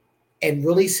 and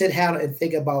really sit down and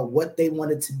think about what they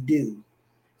wanted to do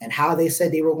and how they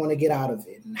said they were going to get out of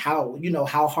it, and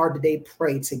how hard did they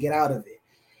pray to get out of it.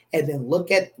 And then look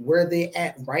at where they're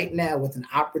at right now with an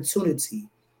opportunity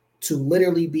to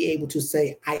literally be able to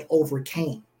say, I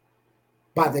overcame.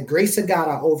 By the grace of God,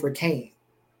 I overcame.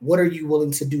 What are you willing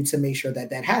to do to make sure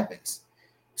that happens?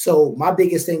 So my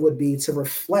biggest thing would be to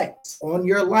reflect on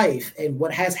your life and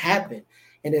what has happened.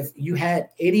 And if you had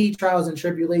any trials and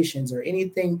tribulations or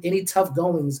anything, any tough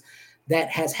goings that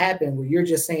has happened where you're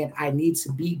just saying, I need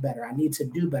to be better. I need to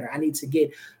do better. I need to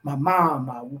get my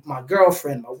mom, my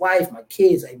girlfriend, my wife, my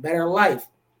kids a better life.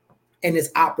 And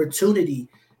this opportunity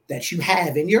that you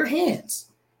have in your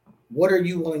hands, what are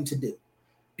you willing to do?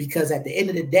 Because at the end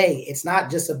of the day, it's not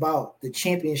just about the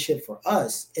championship for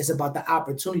us. It's about the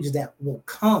opportunities that will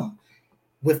come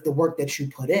with the work that you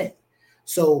put in.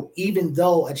 So even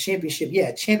though a championship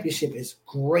is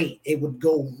great. It would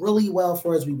go really well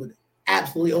for us. We would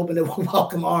absolutely open it with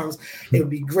welcome arms. It would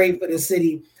be great for the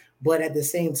city. But at the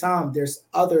same time, there's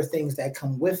other things that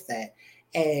come with that.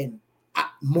 And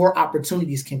more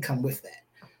opportunities can come with that.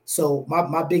 So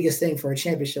my biggest thing for a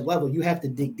championship level, you have to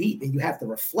dig deep and you have to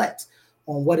reflect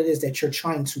on what it is that you're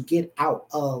trying to get out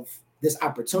of this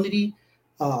opportunity,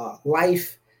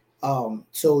 life.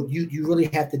 So you really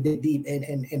have to dig deep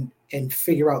and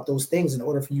figure out those things in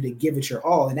order for you to give it your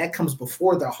all. And that comes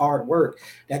before the hard work.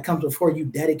 That comes before you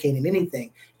dedicating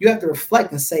anything. You have to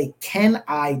reflect and say, can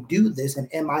I do this?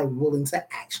 And am I willing to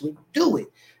actually do it?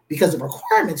 Because the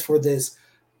requirements for this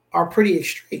are pretty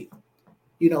extreme,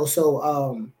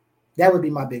 so that would be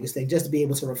my biggest thing, just to be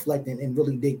able to reflect and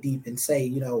really dig deep and say,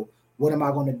 what am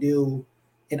I going to do,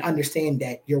 and understand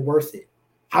that you're worth it.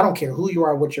 I don't care who you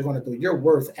are, what you're going to do. You're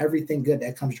worth everything good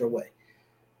that comes your way.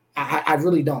 I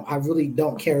really don't. I really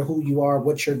don't care who you are,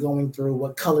 what you're going through,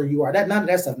 what color you are. None of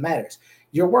that stuff matters.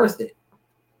 You're worth it.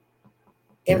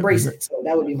 Embrace it. So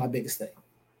that would be my biggest thing.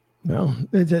 Well,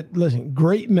 listen,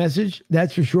 great message.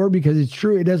 That's for sure, because it's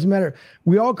true. It doesn't matter.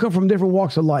 We all come from different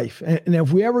walks of life. And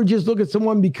if we ever just look at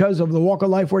someone because of the walk of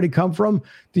life where they come from,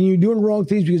 then you're doing wrong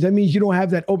things, because that means you don't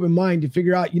have that open mind to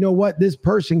figure out, what, this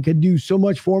person could do so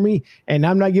much for me, and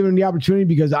I'm not giving them the opportunity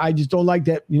because I just don't like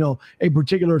that, a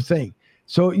particular thing.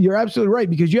 So you're absolutely right,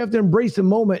 because you have to embrace the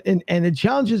moment and the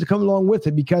challenges that come along with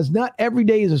it, because not every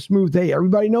day is a smooth day.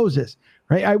 Everybody knows this,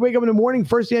 right? I wake up in the morning,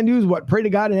 first thing I do is what? Pray to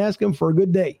God and ask him for a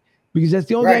good day. Because that's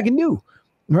the only thing I can do,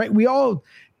 right?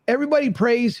 Everybody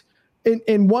prays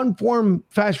in one form,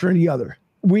 fashion, or the other.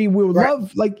 We will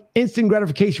love like instant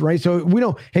gratification, right? So we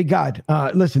know, hey, God,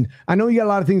 listen, I know you got a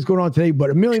lot of things going on today, but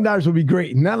 $1 million would be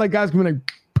great. Not like God's going to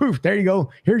poof, there you go.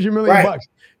 Here's your $1 million.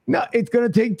 No, it's going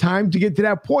to take time to get to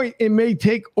that point. It may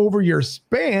take over your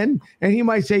span, and he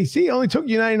might say, see, it only took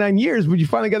you 99 years, but you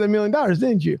finally got $1 million,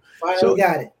 didn't you? Finally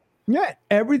got it. Yeah,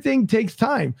 everything takes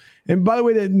time. And by the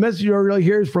way, the message you really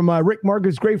hear is from Rick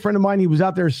Marcus, great friend of mine. He was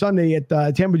out there Sunday at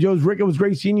Tampa Joe's. Rick, it was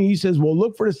great seeing you. He says, well,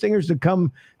 look for the singers to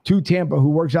come to Tampa, who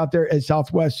works out there at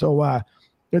Southwest. So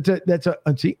that's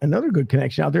another good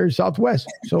connection out there at Southwest.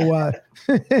 So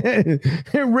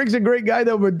Rick's a great guy,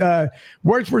 though, but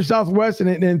works for Southwest.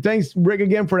 And thanks, Rick,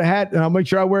 again for the hat. And I'll make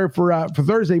sure I wear it for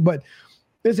Thursday. But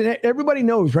listen, everybody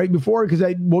knows, right? Before, because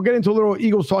we'll get into a little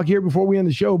Eagles talk here before we end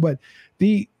the show. But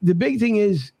the big thing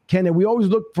is, Ken, that we always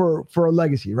look for a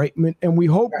legacy, right? And we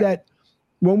hope that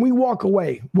when we walk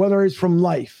away, whether it's from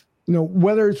life,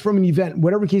 whether it's from an event,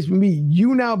 whatever the case may be,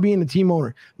 you now being a team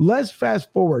owner, let's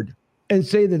fast forward and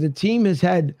say that the team has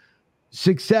had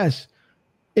success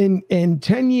in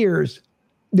 10 years.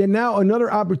 Then now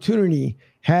another opportunity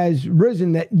has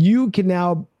risen that you can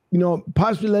now,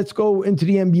 possibly let's go into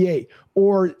the NBA,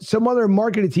 or some other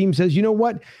marketing team says, you know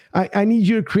what, I need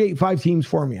you to create 5 teams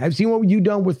for me. I've seen what you've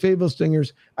done with Fayetteville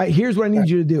Stingers. Here's what I need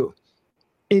you to do.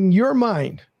 In your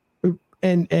mind,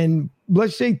 and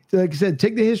let's say, like I said,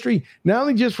 take the history, not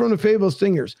only just from the Fayetteville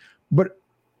Stingers, but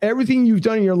everything you've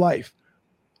done in your life.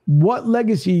 What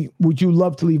legacy would you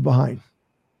love to leave behind?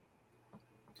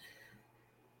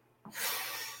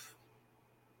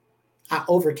 I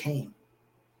overcame.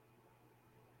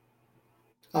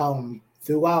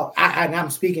 Throughout, and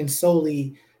I'm speaking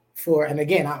solely for, and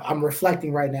again, I'm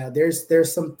reflecting right now.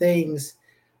 There's some things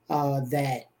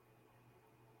that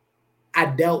I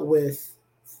dealt with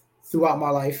throughout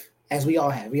my life, as we all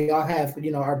have. We all have,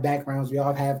 our backgrounds. We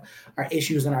all have our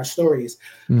issues and our stories.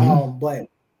 Mm-hmm. But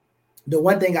the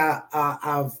one thing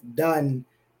I've done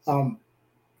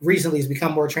recently is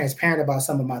become more transparent about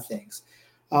some of my things.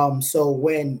 So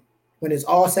when it's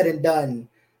all said and done,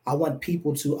 I want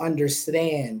people to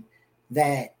understand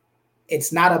that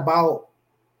it's not about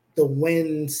the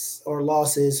wins or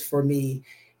losses for me.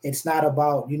 It's not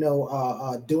about,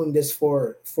 doing this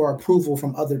for approval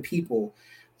from other people.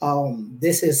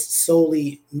 This is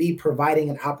solely me providing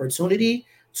an opportunity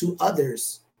to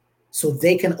others so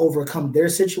they can overcome their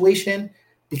situation,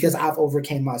 because I've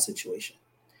overcame my situation.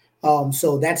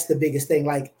 So that's the biggest thing.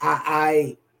 Like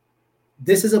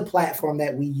this is a platform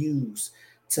that we use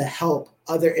to help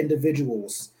other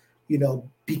individuals,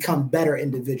 become better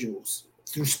individuals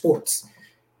through sports.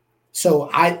 So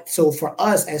for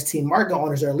us as team market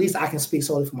owners, or at least I can speak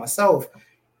solely for myself,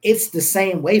 it's the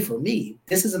same way for me.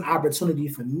 This is an opportunity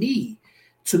for me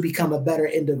to become a better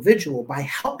individual by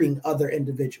helping other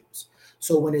individuals.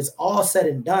 So when it's all said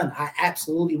and done, I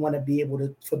absolutely want to be able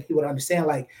to, for people to understand,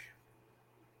 like,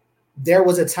 there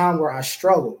was a time where I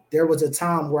struggled. There was a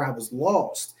time where I was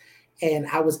lost, and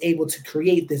I was able to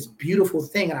create this beautiful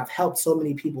thing, and I've helped so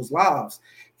many people's lives.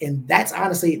 And that's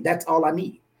honestly, that's all I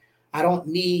need. I don't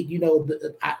need,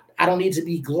 I don't need to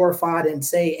be glorified and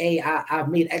say, hey, I've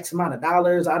made X amount of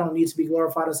dollars. I don't need to be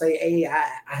glorified and say, hey,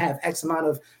 I have X amount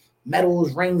of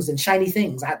medals, rings, and shiny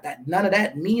things. None of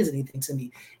that means anything to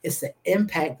me. It's the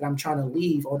impact that I'm trying to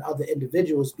leave on other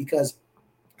individuals, because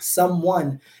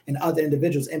someone and other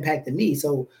individuals impacted me.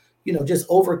 So, just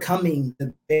overcoming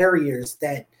the barriers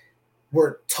that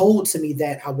were told to me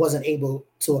that I wasn't able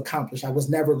to accomplish. I was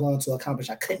never going to accomplish.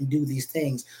 I couldn't do these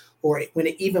things. Or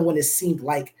even when it seemed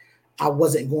like I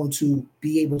wasn't going to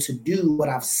be able to do what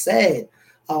I've said,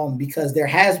 because there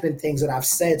has been things that I've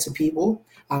said to people.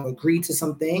 I've agreed to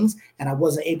some things and I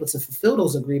wasn't able to fulfill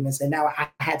those agreements. And now I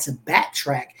had to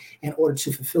backtrack in order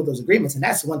to fulfill those agreements. And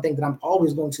that's one thing that I'm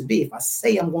always going to be. If I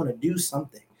say I'm going to do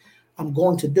something, I'm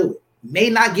going to do it. May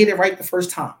not get it right the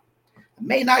first time.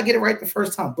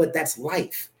 But that's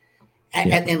life.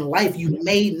 And in life, you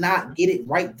may not get it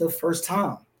right the first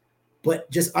time.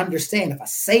 But just understand, if I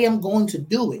say I'm going to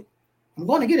do it, I'm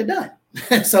going to get it done.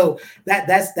 So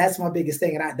that's my biggest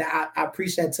thing. And I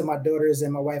preach that to my daughters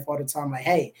and my wife all the time. Like,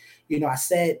 hey, I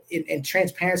said, and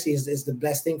transparency is the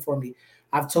best thing for me.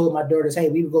 I've told my daughters, hey,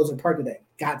 we would go to the park today.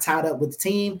 Got tied up with the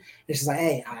team. And she's like,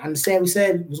 hey, I understand we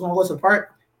said we was going to go to the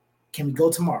park. Can we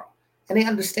go tomorrow? And they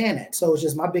understand that. So it's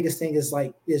just, my biggest thing is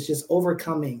just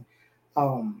overcoming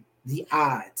the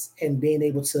odds and being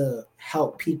able to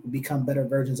help people become better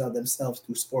versions of themselves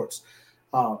through sports.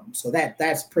 So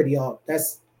that's pretty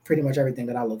much everything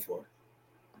that I look for.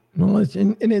 Well,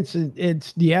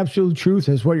 it's the absolute truth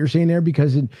is what you're saying there,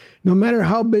 because no matter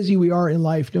how busy we are in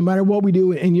life, no matter what we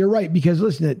do, and you're right, because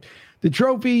listen, the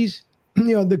trophies,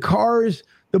 the cars,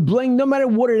 the bling, no matter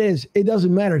what it is, it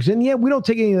doesn't matter. Because in the end, we don't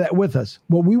take any of that with us.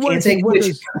 What we want to take with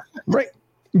us, right?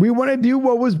 We want to do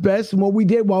what was best and what we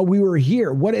did while we were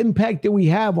here. What impact did we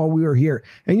have while we were here?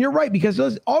 And you're right, because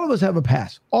all of us have a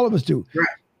past. All of us do. Right.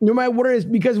 No matter what it is,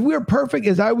 because we're perfect.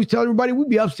 As I always tell everybody, we'd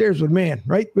be upstairs with man,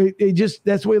 right?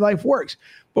 That's the way life works.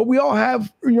 But we all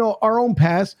have, our own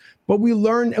past, but we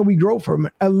learn and we grow from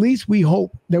it. At least we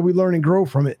hope that we learn and grow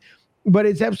from it. But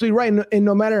it's absolutely right. And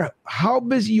no matter how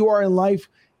busy you are in life,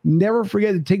 never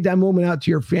forget to take that moment out to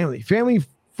your family. Family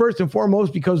first and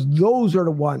foremost, because those are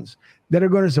the ones that are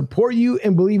going to support you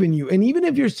and believe in you. And even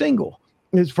if you're single,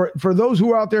 it's for those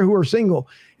who are out there who are single,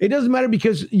 it doesn't matter,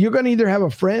 because you're going to either have a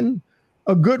friend,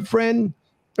 a good friend,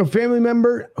 a family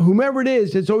member, whomever it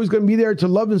is, it's always going to be there to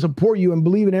love and support you and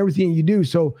believe in everything you do.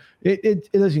 So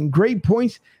listen, great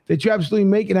points that you absolutely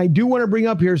make. And I do want to bring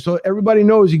up here so everybody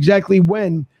knows exactly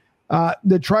when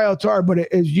the tryouts are. But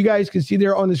as you guys can see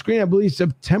there on the screen, I believe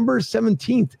September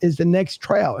 17th is the next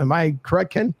tryout. Am I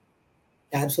correct, Ken?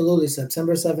 Absolutely.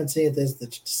 September 17th is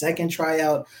the second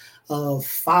tryout of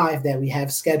 5 that we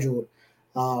have scheduled.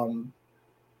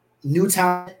 New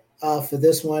talent for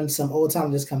this one, some old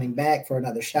talent just coming back for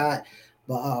another shot.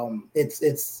 But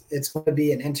it's going to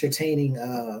be an entertaining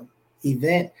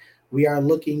event. We are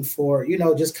looking for,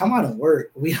 just come out and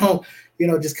work. We don't,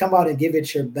 just come out and give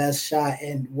it your best shot.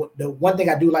 And the one thing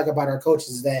I do like about our coaches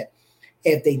is that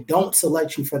if they don't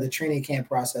select you for the training camp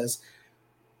process,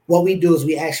 what we do is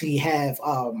we actually have,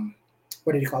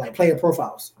 player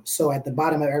profiles. So at the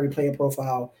bottom of every player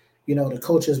profile, the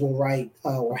coaches will write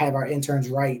or have our interns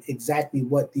write exactly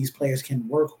what these players can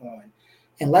work on,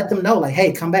 and let them know, like,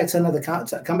 hey, come back to another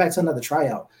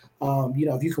tryout.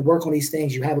 If you can work on these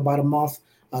things, you have about a month.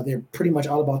 They're pretty much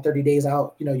all about 30 days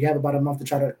out. You have about a month to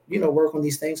try to, work on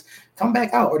these things. Come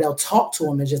back out, or they'll talk to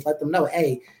them and just let them know,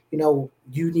 hey,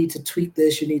 you need to tweak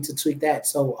this, you need to tweak that.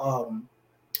 So,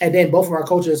 and then both of our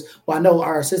coaches, I know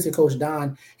our assistant coach,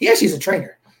 Don, he actually is a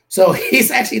trainer. So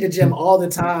he's actually in the gym all the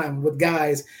time with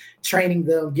guys, training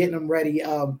them, getting them ready.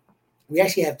 We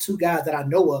actually have 2 guys that I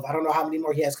know of. I don't know how many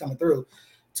more he has coming through.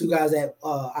 2 guys that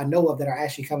I know of that are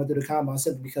actually coming through the combine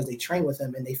simply because they train with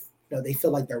him and they feel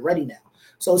like they're ready now.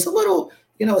 So it's a little,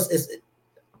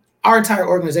 our entire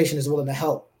organization is willing to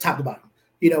help top to bottom.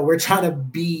 We're trying to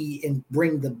be and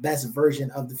bring the best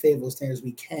version of the Fayetteville Standards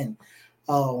we can.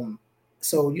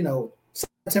 So,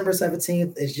 September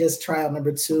 17th is just tryout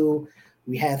number 2.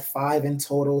 We had 5 in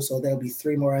total, so there'll be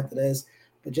 3 more after this.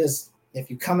 But just, if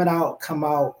you're coming out, come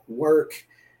out, work,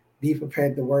 be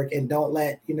prepared to work, and don't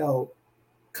let,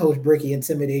 Coach Bricky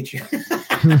intimidate you.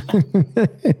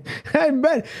 I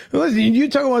bet. Listen, you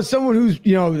talk about someone who's,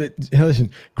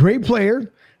 listen, great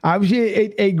player,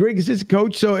 obviously a great consistent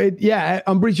coach. So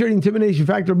I'm pretty sure the intimidation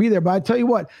factor will be there. But I tell you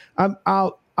what,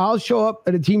 I'll show up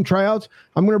at a team tryouts.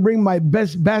 I'm going to bring my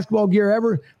best basketball gear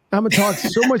ever. I'm going to talk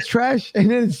so much trash.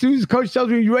 And then as soon as the coach tells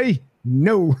me, you ready?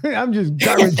 No, I'm just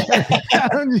garbage.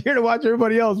 I'm just here to watch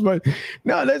everybody else. But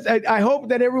no, I hope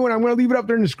that everyone, I'm going to leave it up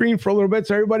there on the screen for a little bit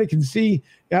so everybody can see.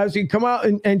 So you can come out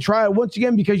and try it once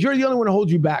again, because you're the only one to hold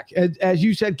you back. As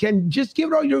you said, Ken, just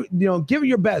give it all give it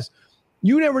your best.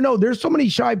 You never know. There's so many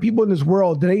shy people in this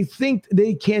world that they think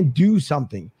they can't do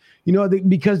something,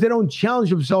 because they don't challenge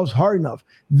themselves hard enough.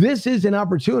 This is an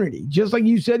opportunity. Just like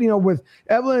you said, with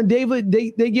Evelyn and David,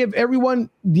 they give everyone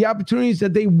the opportunities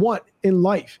that they want in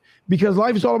life, because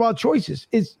life is all about choices.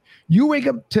 It's you wake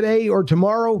up today or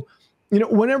tomorrow,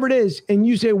 whenever it is, and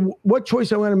you say, what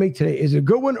choice I want to make today? Is it a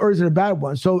good one or is it a bad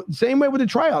one? So same way with the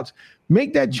tryouts.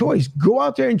 Make that choice. Go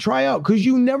out there and try out, because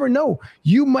you never know.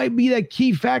 You might be that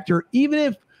key factor, even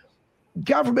if,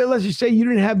 God forbid, let's just say you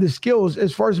didn't have the skills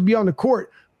as far as to be on the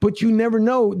court, but you never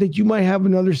know that you might have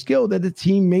another skill that the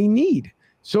team may need.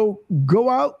 So go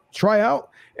out, try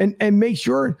out, and make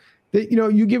sure that,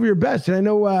 you give your best. And I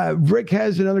know Rick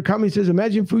has another comment. He says,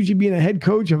 imagine Fuji being a head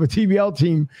coach of a TBL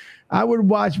team. I would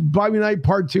watch Bobby Knight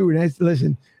Part 2. And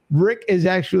listen, Rick is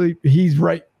he's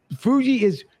right. Fuji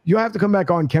is, you'll have to come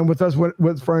back on, Ken, with us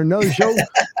for another show.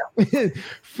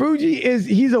 Fuji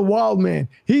he's a wild man.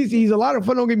 He's a lot of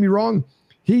fun. Don't get me wrong.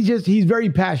 He's very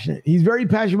passionate. He's very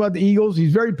passionate about the Eagles.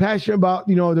 He's very passionate about,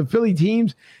 the Philly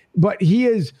teams, but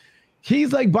he's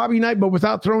like Bobby Knight, but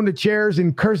without throwing the chairs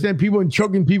and cursing at people and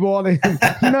choking people, all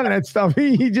that, none of that stuff.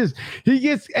 He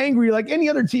gets angry like any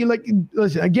other team. Like,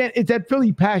 listen, again, it's that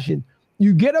Philly passion.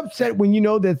 You get upset when you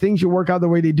know that things should work out the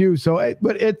way they do. So,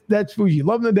 that's Fuji.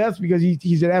 Love him to death, because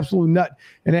he's an absolute nut.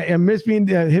 And I miss him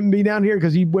being down here,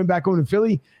 because he went back home to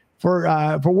Philly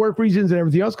for work reasons and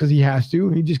everything else, because he has to.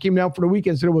 He just came down for the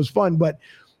weekend, so it was fun. But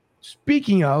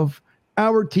speaking of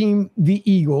our team, the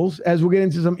Eagles, as we'll get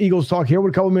into some Eagles talk here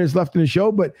with a couple minutes left in the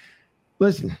show. But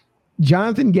listen,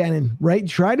 Jonathan Gannon, right,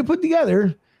 tried to put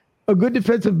together a good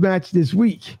defensive match this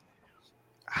week.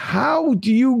 How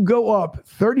do you go up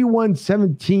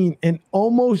 31-17 and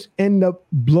almost end up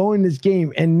blowing this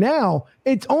game? And now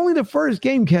it's only the first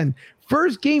game, Ken.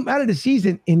 First game out of the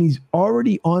season, and he's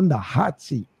already on the hot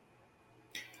seat.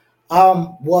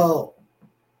 Well,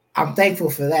 I'm thankful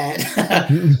for that.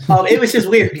 It was just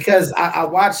weird, because I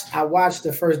watched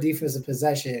the first defensive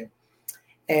possession,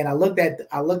 and I looked at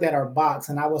our box,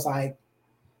 and I was like,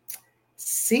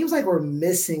 seems like we're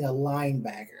missing a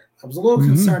linebacker. I was a little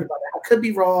concerned about that. I could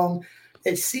be wrong.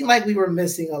 It seemed like we were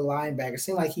missing a linebacker. It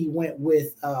seemed like he went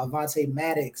with Avonte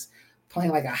Maddox,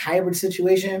 playing like a hybrid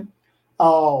situation. We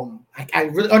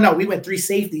went 3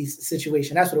 safeties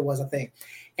situation. That's what it was, I think.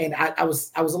 And I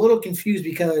was a little confused,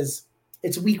 because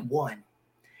it's week 1.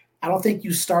 I don't think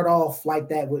you start off like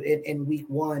that in week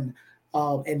 1.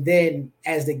 And then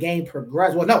as the game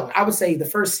progressed, I would say the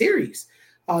first series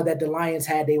that the Lions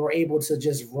had, they were able to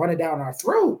just run it down our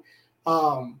throat.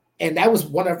 And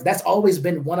that's always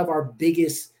been one of our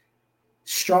biggest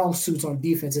strong suits on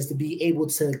defense, is to be able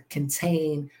to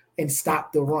contain and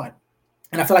stop the run.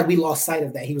 And I feel like we lost sight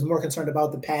of that. He was more concerned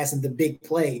about the pass and the big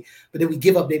play, but then we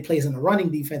give up big plays in the running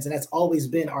defense. And that's always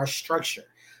been our structure,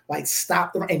 like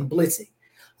stop the run and blitzing.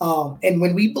 And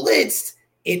when we blitzed,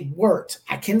 it worked.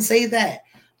 I can say that.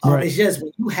 Right. It's just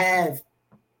when you have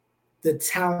the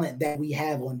talent that we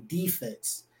have on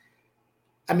defense,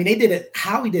 I mean,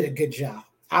 Howie did a good job.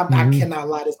 I cannot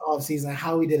lie, this offseason,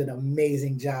 Howie did an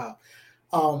amazing job.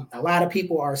 A lot of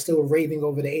people are still raving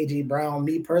over the A.J. Brown.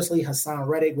 Me personally, Hassan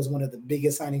Reddick was one of the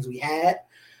biggest signings we had.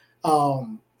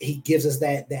 He gives us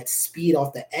that speed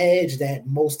off the edge that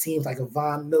most teams like a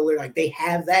Von Miller, like they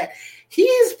have that. He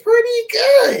is pretty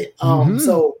good.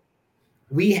 So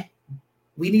we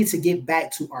need to get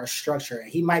back to our structure.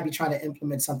 He might be trying to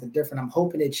implement something different. I'm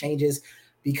hoping it changes,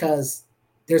 because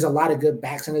there's a lot of good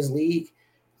backs in this league.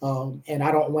 And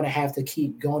I don't want to have to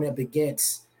keep going up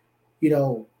against,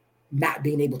 not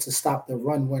being able to stop the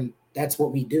run, when that's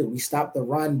what we do. We stop the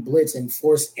run, blitz, and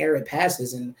force errant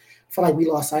passes. And I feel like we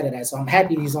lost sight of that. So I'm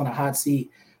happy he's on a hot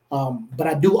seat. But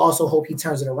I do also hope he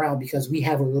turns it around, because we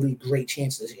have a really great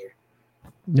chances here.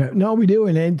 No, we do.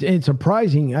 And it's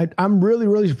surprising. I'm really,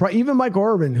 really surprised. Even Michael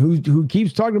Irvin, who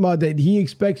keeps talking about that, he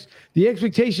expects the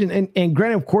expectation. And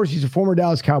granted, of course, he's a former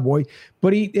Dallas Cowboy.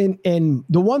 But and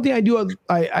the one thing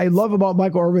I love about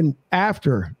Michael Irvin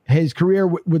after his career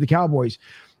with the Cowboys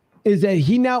is that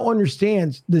he now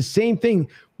understands the same thing,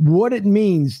 what it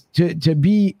means to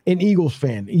be an Eagles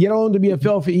fan, to be a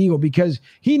Philadelphia Eagle, because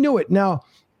he knew it. Now,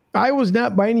 I was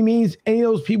not by any means any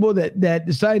of those people that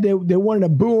decided they wanted to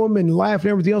boo him and laugh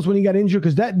and everything else when he got injured,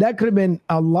 because that could have been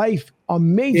a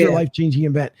major life-changing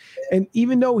event. And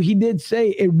even though he did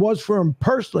say it was for him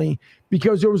personally,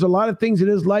 because there was a lot of things in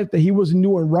his life that he wasn't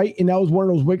doing right, and that was one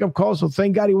of those wake-up calls. So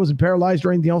thank God he wasn't paralyzed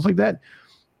or anything else like that.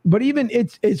 But even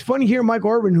it's funny here,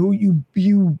 Michael Irvin,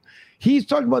 who he's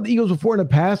talked about the Eagles before in the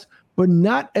past, but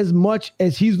not as much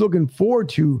as he's looking forward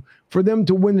to for them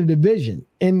to win the division.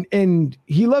 And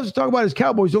he loves to talk about his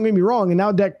Cowboys, don't get me wrong. And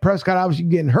now Dak Prescott obviously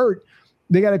getting hurt.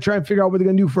 They got to try and figure out what they're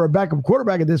going to do for a backup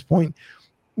quarterback at this point.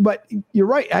 But you're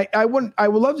right. I would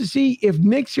love to see if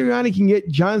Nick Sirianni can get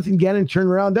Jonathan Gannon turned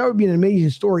around. That would be an amazing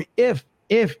story if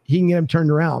he can get him turned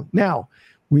around. Now,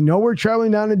 we know we're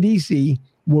traveling down to D.C.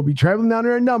 We'll be traveling down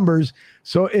there in numbers.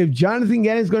 So if Jonathan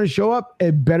Gannon is going to show up,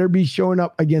 it better be showing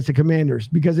up against the Commanders,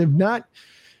 because if not,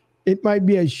 it might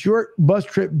be a short bus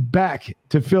trip back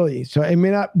to Philly. So it may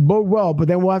not bode well, but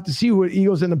then we'll have to see who the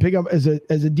Eagles end up picking up as a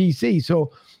DC.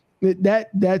 So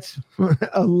that's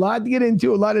a lot to get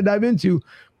into, a lot to dive into,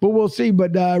 but we'll see.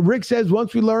 But Rick says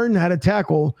once we learn how to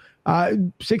tackle,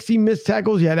 16 missed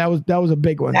tackles, that was a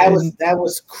big one. That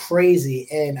was crazy.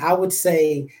 And I would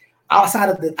say outside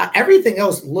of everything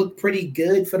else looked pretty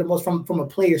good for the most from a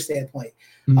player standpoint.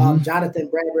 Mm-hmm. Jonathan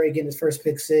Bradbury getting his first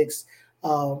pick six.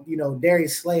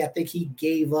 Darius Slay, I think he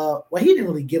gave up. Well, he didn't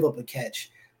really give up a catch,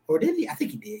 or did he? I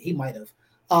think he did. He might have.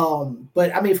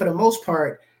 But I mean, for the most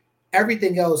part,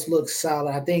 everything else looks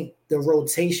solid. I think the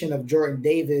rotation of Jordan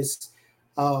Davis,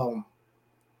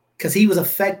 because he was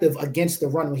effective against the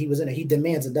run when he was in there. He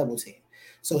demands a double team,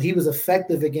 so he was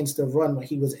effective against the run when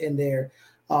he was in there.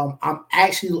 I'm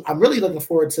really looking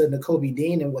forward to Nakobe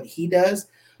Dean and what he does.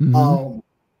 Mm-hmm.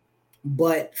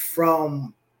 But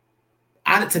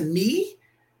to me,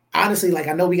 honestly, like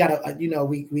I know we got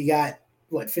we got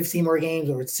 15 more games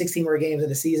or 16 more games in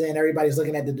the season. Everybody's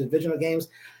looking at the divisional games.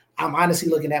 I'm honestly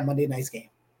looking at Monday night's game.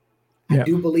 Yeah. I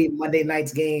do believe Monday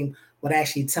night's game would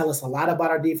actually tell us a lot about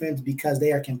our defense because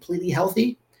they are completely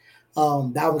healthy.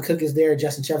 Dalvin Cook is there.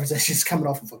 Justin Jefferson is just coming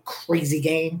off of a crazy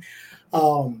game.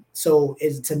 So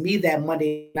it's to me that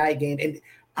Monday night game. And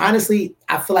honestly,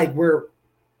 I feel like we're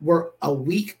a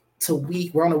week to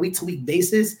week. We're on a week to week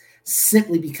basis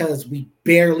simply because we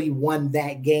barely won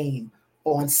that game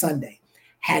on Sunday.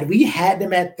 Had we had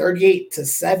them at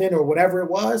 38-7 or whatever it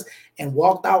was and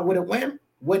walked out with a win,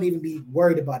 wouldn't even be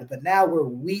worried about it. But now we're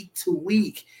week to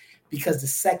week because the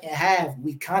second half,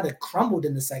 we kind of crumbled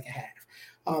in the second half.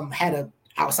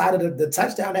 Outside of the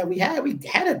touchdown that we had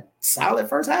a solid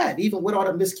first half, even with all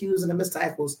the miscues and the missed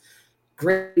tackles.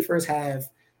 Great first half.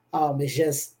 It's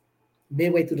just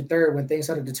midway through the third when things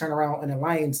started to turn around in the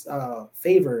Lions'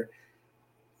 favor,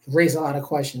 raised a lot of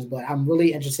questions. But I'm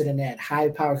really interested in that high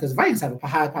power because Vikings have a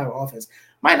high power offense.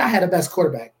 Might not have the best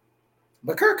quarterback,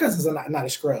 but Kirk Cousins is not a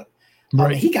scrub.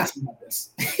 Right. He got some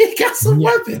weapons.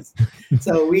 Weapons.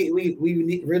 So we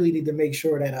really need to make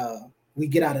sure that we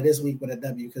get out of this week with a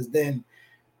W, because then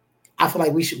I feel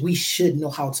like we should know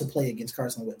how to play against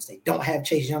Carson Wentz. They don't have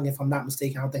Chase Young, if I'm not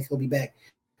mistaken. I don't think he'll be back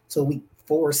till week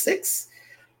 4 or 6.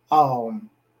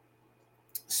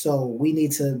 So we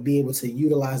need to be able to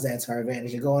utilize that to our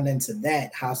advantage. And going into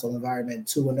that hostile environment,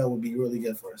 2-0 would be really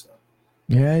good for us.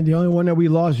 Yeah, the only one that we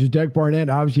lost is Derek Barnett.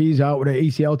 Obviously, he's out with an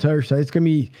ACL tear, so it's going to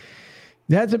be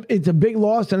it's a big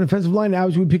loss on the defensive line.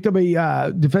 Obviously, we picked up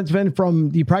a defensive end from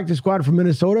the practice squad from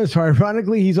Minnesota. So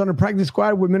ironically, he's on the practice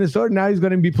squad with Minnesota. Now he's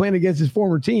going to be playing against his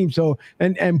former team. So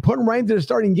and put him right into the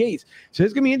starting gates. So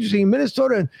it's going to be interesting.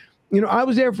 Minnesota, I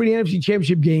was there for the NFC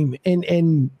Championship game,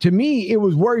 and to me, it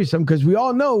was worrisome because we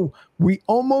all know we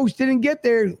almost didn't get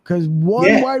there because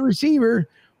one wide receiver,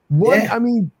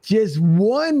 just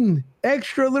one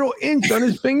extra little inch on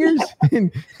his fingers,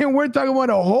 and we're talking about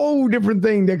a whole different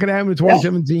thing that could happen in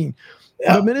 2017.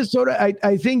 Yeah. But Minnesota,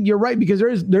 I think you're right because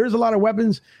there's a lot of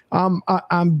weapons. I'm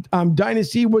dying to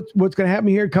see what's going to happen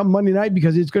here come Monday night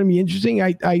because it's going to be interesting.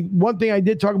 One thing I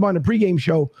did talk about in the pregame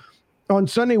show on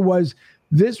Sunday was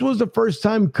this was the first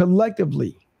time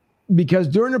collectively, because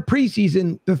during the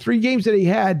preseason, the 3 games that he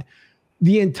had,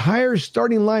 the entire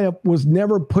starting lineup was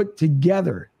never put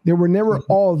together. They were never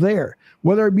all there,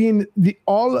 whether it be in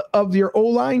all of your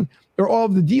O-line or all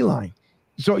of the D-line.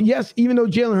 So, yes, even though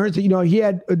Jalen Hurts, he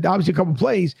had obviously a couple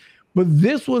plays, but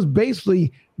this was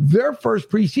basically their first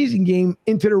preseason game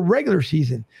into the regular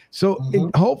season. So,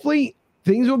 hopefully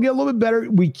things will get a little bit better.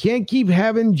 We can't keep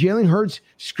having Jalen Hurts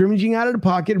scrimmaging out of the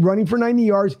pocket, running for 90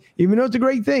 yards, even though it's a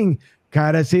great thing.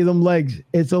 Gotta save them legs.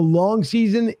 It's a long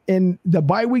season, and the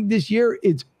bye week this year,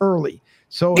 it's early.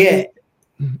 So,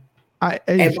 my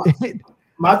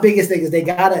biggest thing is they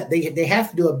have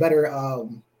to do a better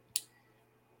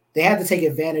they have to take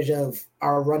advantage of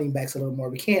our running backs a little more.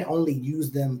 We can't only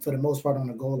use them for the most part on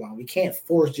the goal line. We can't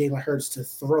force Jalen Hurts to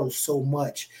throw so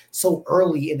much so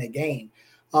early in the game.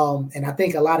 And I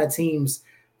think a lot of teams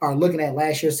are looking at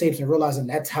last year's tapes and realizing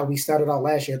that's how we started out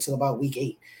last year until about week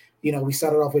 8. We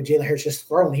started off with Jalen Hurts just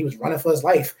throwing. He was running for his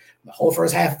life the whole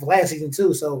first half of last season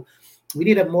too. So we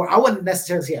need I wouldn't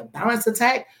necessarily say a balanced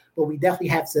attack, but we definitely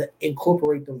have to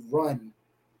incorporate the run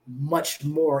much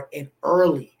more and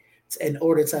early in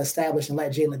order to establish and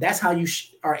let Jalen. That's how you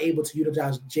are able to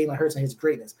utilize Jalen Hurts and his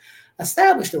greatness.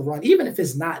 Establish the run, even if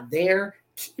it's not there.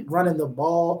 Keep running the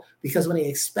ball, because when they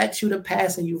expect you to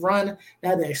pass and you run,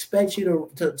 now they expect you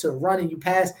to run and you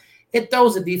pass. It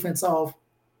throws the defense off.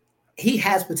 He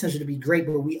has potential to be great,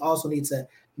 but we also need to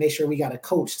make sure we got a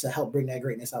coach to help bring that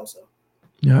greatness out. So.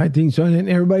 Yeah, I think so. And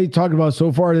everybody talked about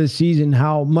so far this season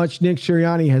how much Nick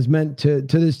Sirianni has meant to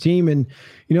this team. And,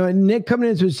 Nick coming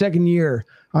into his second year,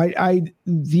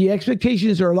 the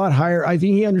expectations are a lot higher. I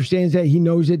think he understands that. He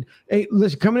knows it. Hey,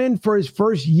 listen, coming in for his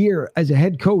first year as a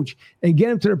head coach and get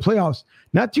him to the playoffs,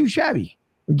 not too shabby.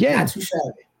 Again, not too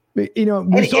shabby.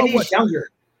 And he's younger.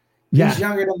 Yeah. He's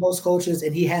younger than most coaches,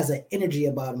 and he has an energy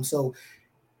about him. So,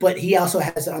 but he also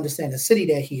has to understand the city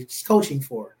that he's coaching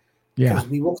for. Yeah,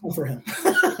 we will come for him.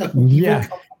 Yeah.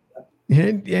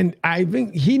 And I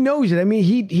think he knows it. I mean,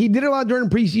 he did a lot during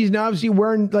the preseason, obviously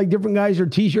wearing like different guys or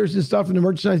T-shirts and stuff and the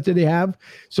merchandise that they have.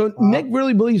 So Nick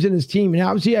really believes in his team. And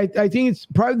obviously, I think it's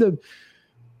probably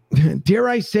dare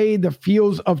I say, the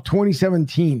feels of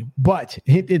 2017. But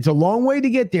it's a long way to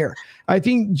get there. I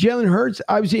think Jalen Hurts,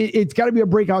 obviously, it's got to be a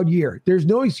breakout year. There's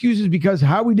no excuses because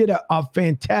Howie did a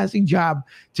fantastic job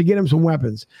to get him some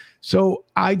weapons. So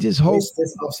I just hope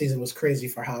this offseason was crazy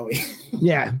for Howie.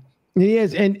 Yeah. He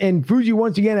is. And Fuji,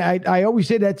 once again, I always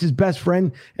say that's his best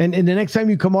friend. And the next time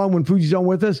you come on when Fuji's on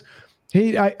with us,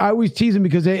 I always tease him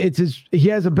because he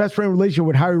has a best friend relationship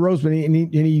with Howie Roseman, and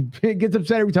he gets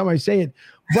upset every time I say it.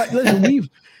 But listen,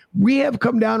 we have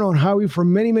come down on Howie for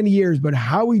many, many years, but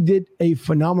Howie did a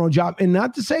phenomenal job. And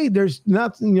not to say there's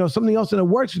not something else in the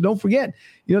works. So don't forget,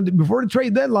 before the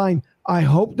trade deadline, I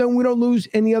hope that we don't lose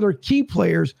any other key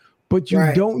players. But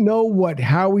you don't know what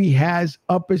Howie has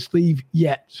up his sleeve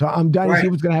yet. So I'm dying to see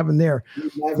what's going to happen there. You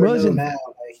never know now.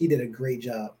 He did a great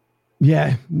job.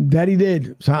 Yeah, that he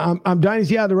did. So I'm dying to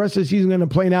see how the rest of the season is going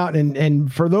to play out.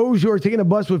 And for those who are taking a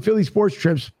bus with Philly sports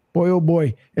trips, boy, oh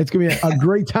boy, it's going to be a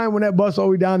great time when that bus all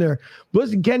the way down there. But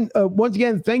listen, Ken, once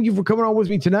again, thank you for coming on with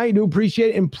me tonight. I do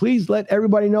appreciate it. And please let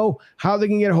everybody know how they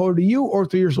can get a hold of you or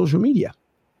through your social media.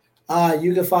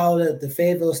 You can follow the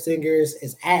Fayetteville Stingers.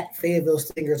 It's at Fayetteville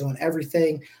Stingers on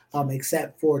everything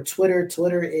except for Twitter.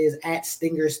 Twitter is at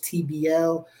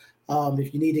StingersTBL.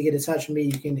 If you need to get in touch with me,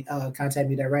 you can contact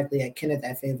me directly at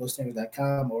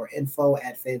Kenneth@FayettevilleStingers.com or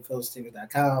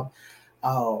info@FayettevilleStingers.com.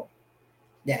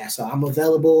 So I'm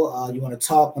available. You want to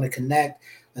talk, want to connect,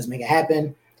 let's make it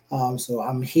happen. So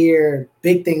I'm here.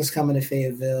 Big things coming to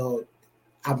Fayetteville.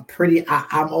 I'm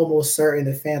almost certain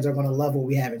the fans are going to love what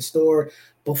we have in store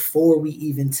before we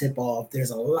even tip off.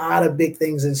 There's a lot of big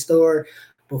things in store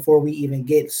before we even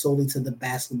get solely to the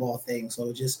basketball thing.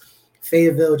 So just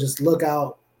Fayetteville, just look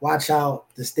out, watch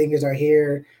out. The Stingers are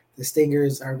here. The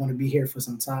Stingers are going to be here for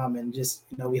some time. And just,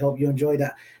 we hope you enjoy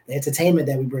the entertainment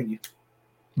that we bring you.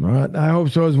 All right. I hope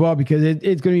so as well, because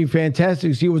it's going to be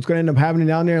fantastic to see what's going to end up happening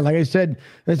down there. Like I said,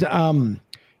 it's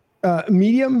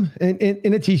medium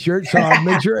in a T-shirt, so I'll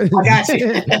make sure. I got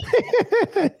you.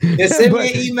 Just send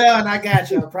me an email and I got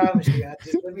you. I promise you.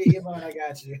 Just send me an email and I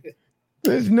got you.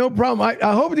 There's no problem.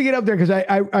 I hope to get up there because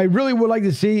I really would like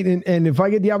to see it, and if I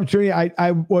get the opportunity,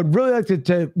 I would really like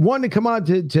to come out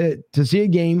to see a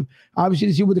game, obviously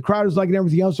to see what the crowd is like and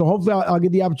everything else. So hopefully I'll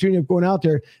get the opportunity of going out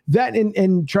there, that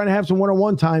and trying to have some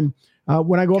one-on-one time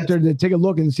when I go up there to take a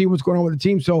look and see what's going on with the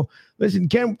team. So listen,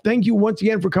 Ken, thank you once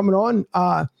again for coming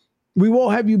on. We will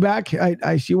have you back.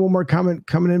 I see one more comment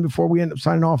coming in before we end up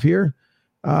signing off here.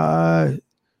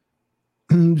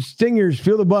 Stingers,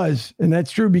 feel the buzz. And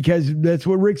that's true because that's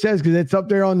what Rick says, because it's up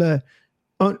there on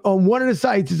one of the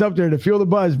sites. It's up there to feel the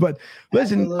buzz. But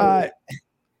listen, I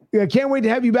can't wait to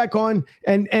have you back on.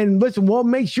 And listen, we'll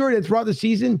make sure that throughout the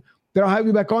season that I'll have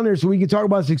you back on there so we can talk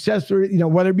about success, or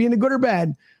whether it be in the good or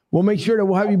bad. We'll make sure that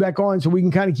we'll have you back on so we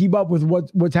can kind of keep up with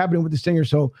what's happening with the Stingers.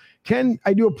 So, Ken,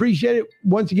 I do appreciate it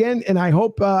once again, and I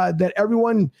hope that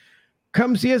everyone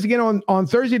come see us again on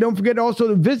Thursday. Don't forget also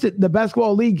to visit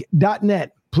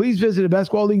thebasketballleague.net. Please visit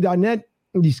thebasketballleague.net.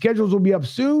 The schedules will be up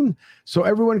soon so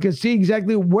everyone can see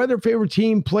exactly where their favorite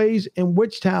team plays in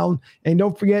which town. And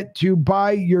don't forget to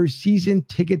buy your season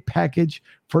ticket package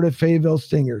for the Fayetteville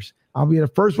Stingers. I'll be the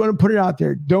first one to put it out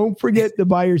there. Don't forget to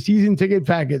buy your season ticket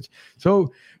package.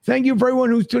 So thank you for everyone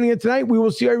who's tuning in tonight. We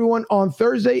will see everyone on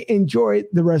Thursday. Enjoy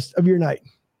the rest of your night.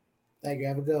 Thank you.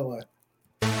 Have a good one.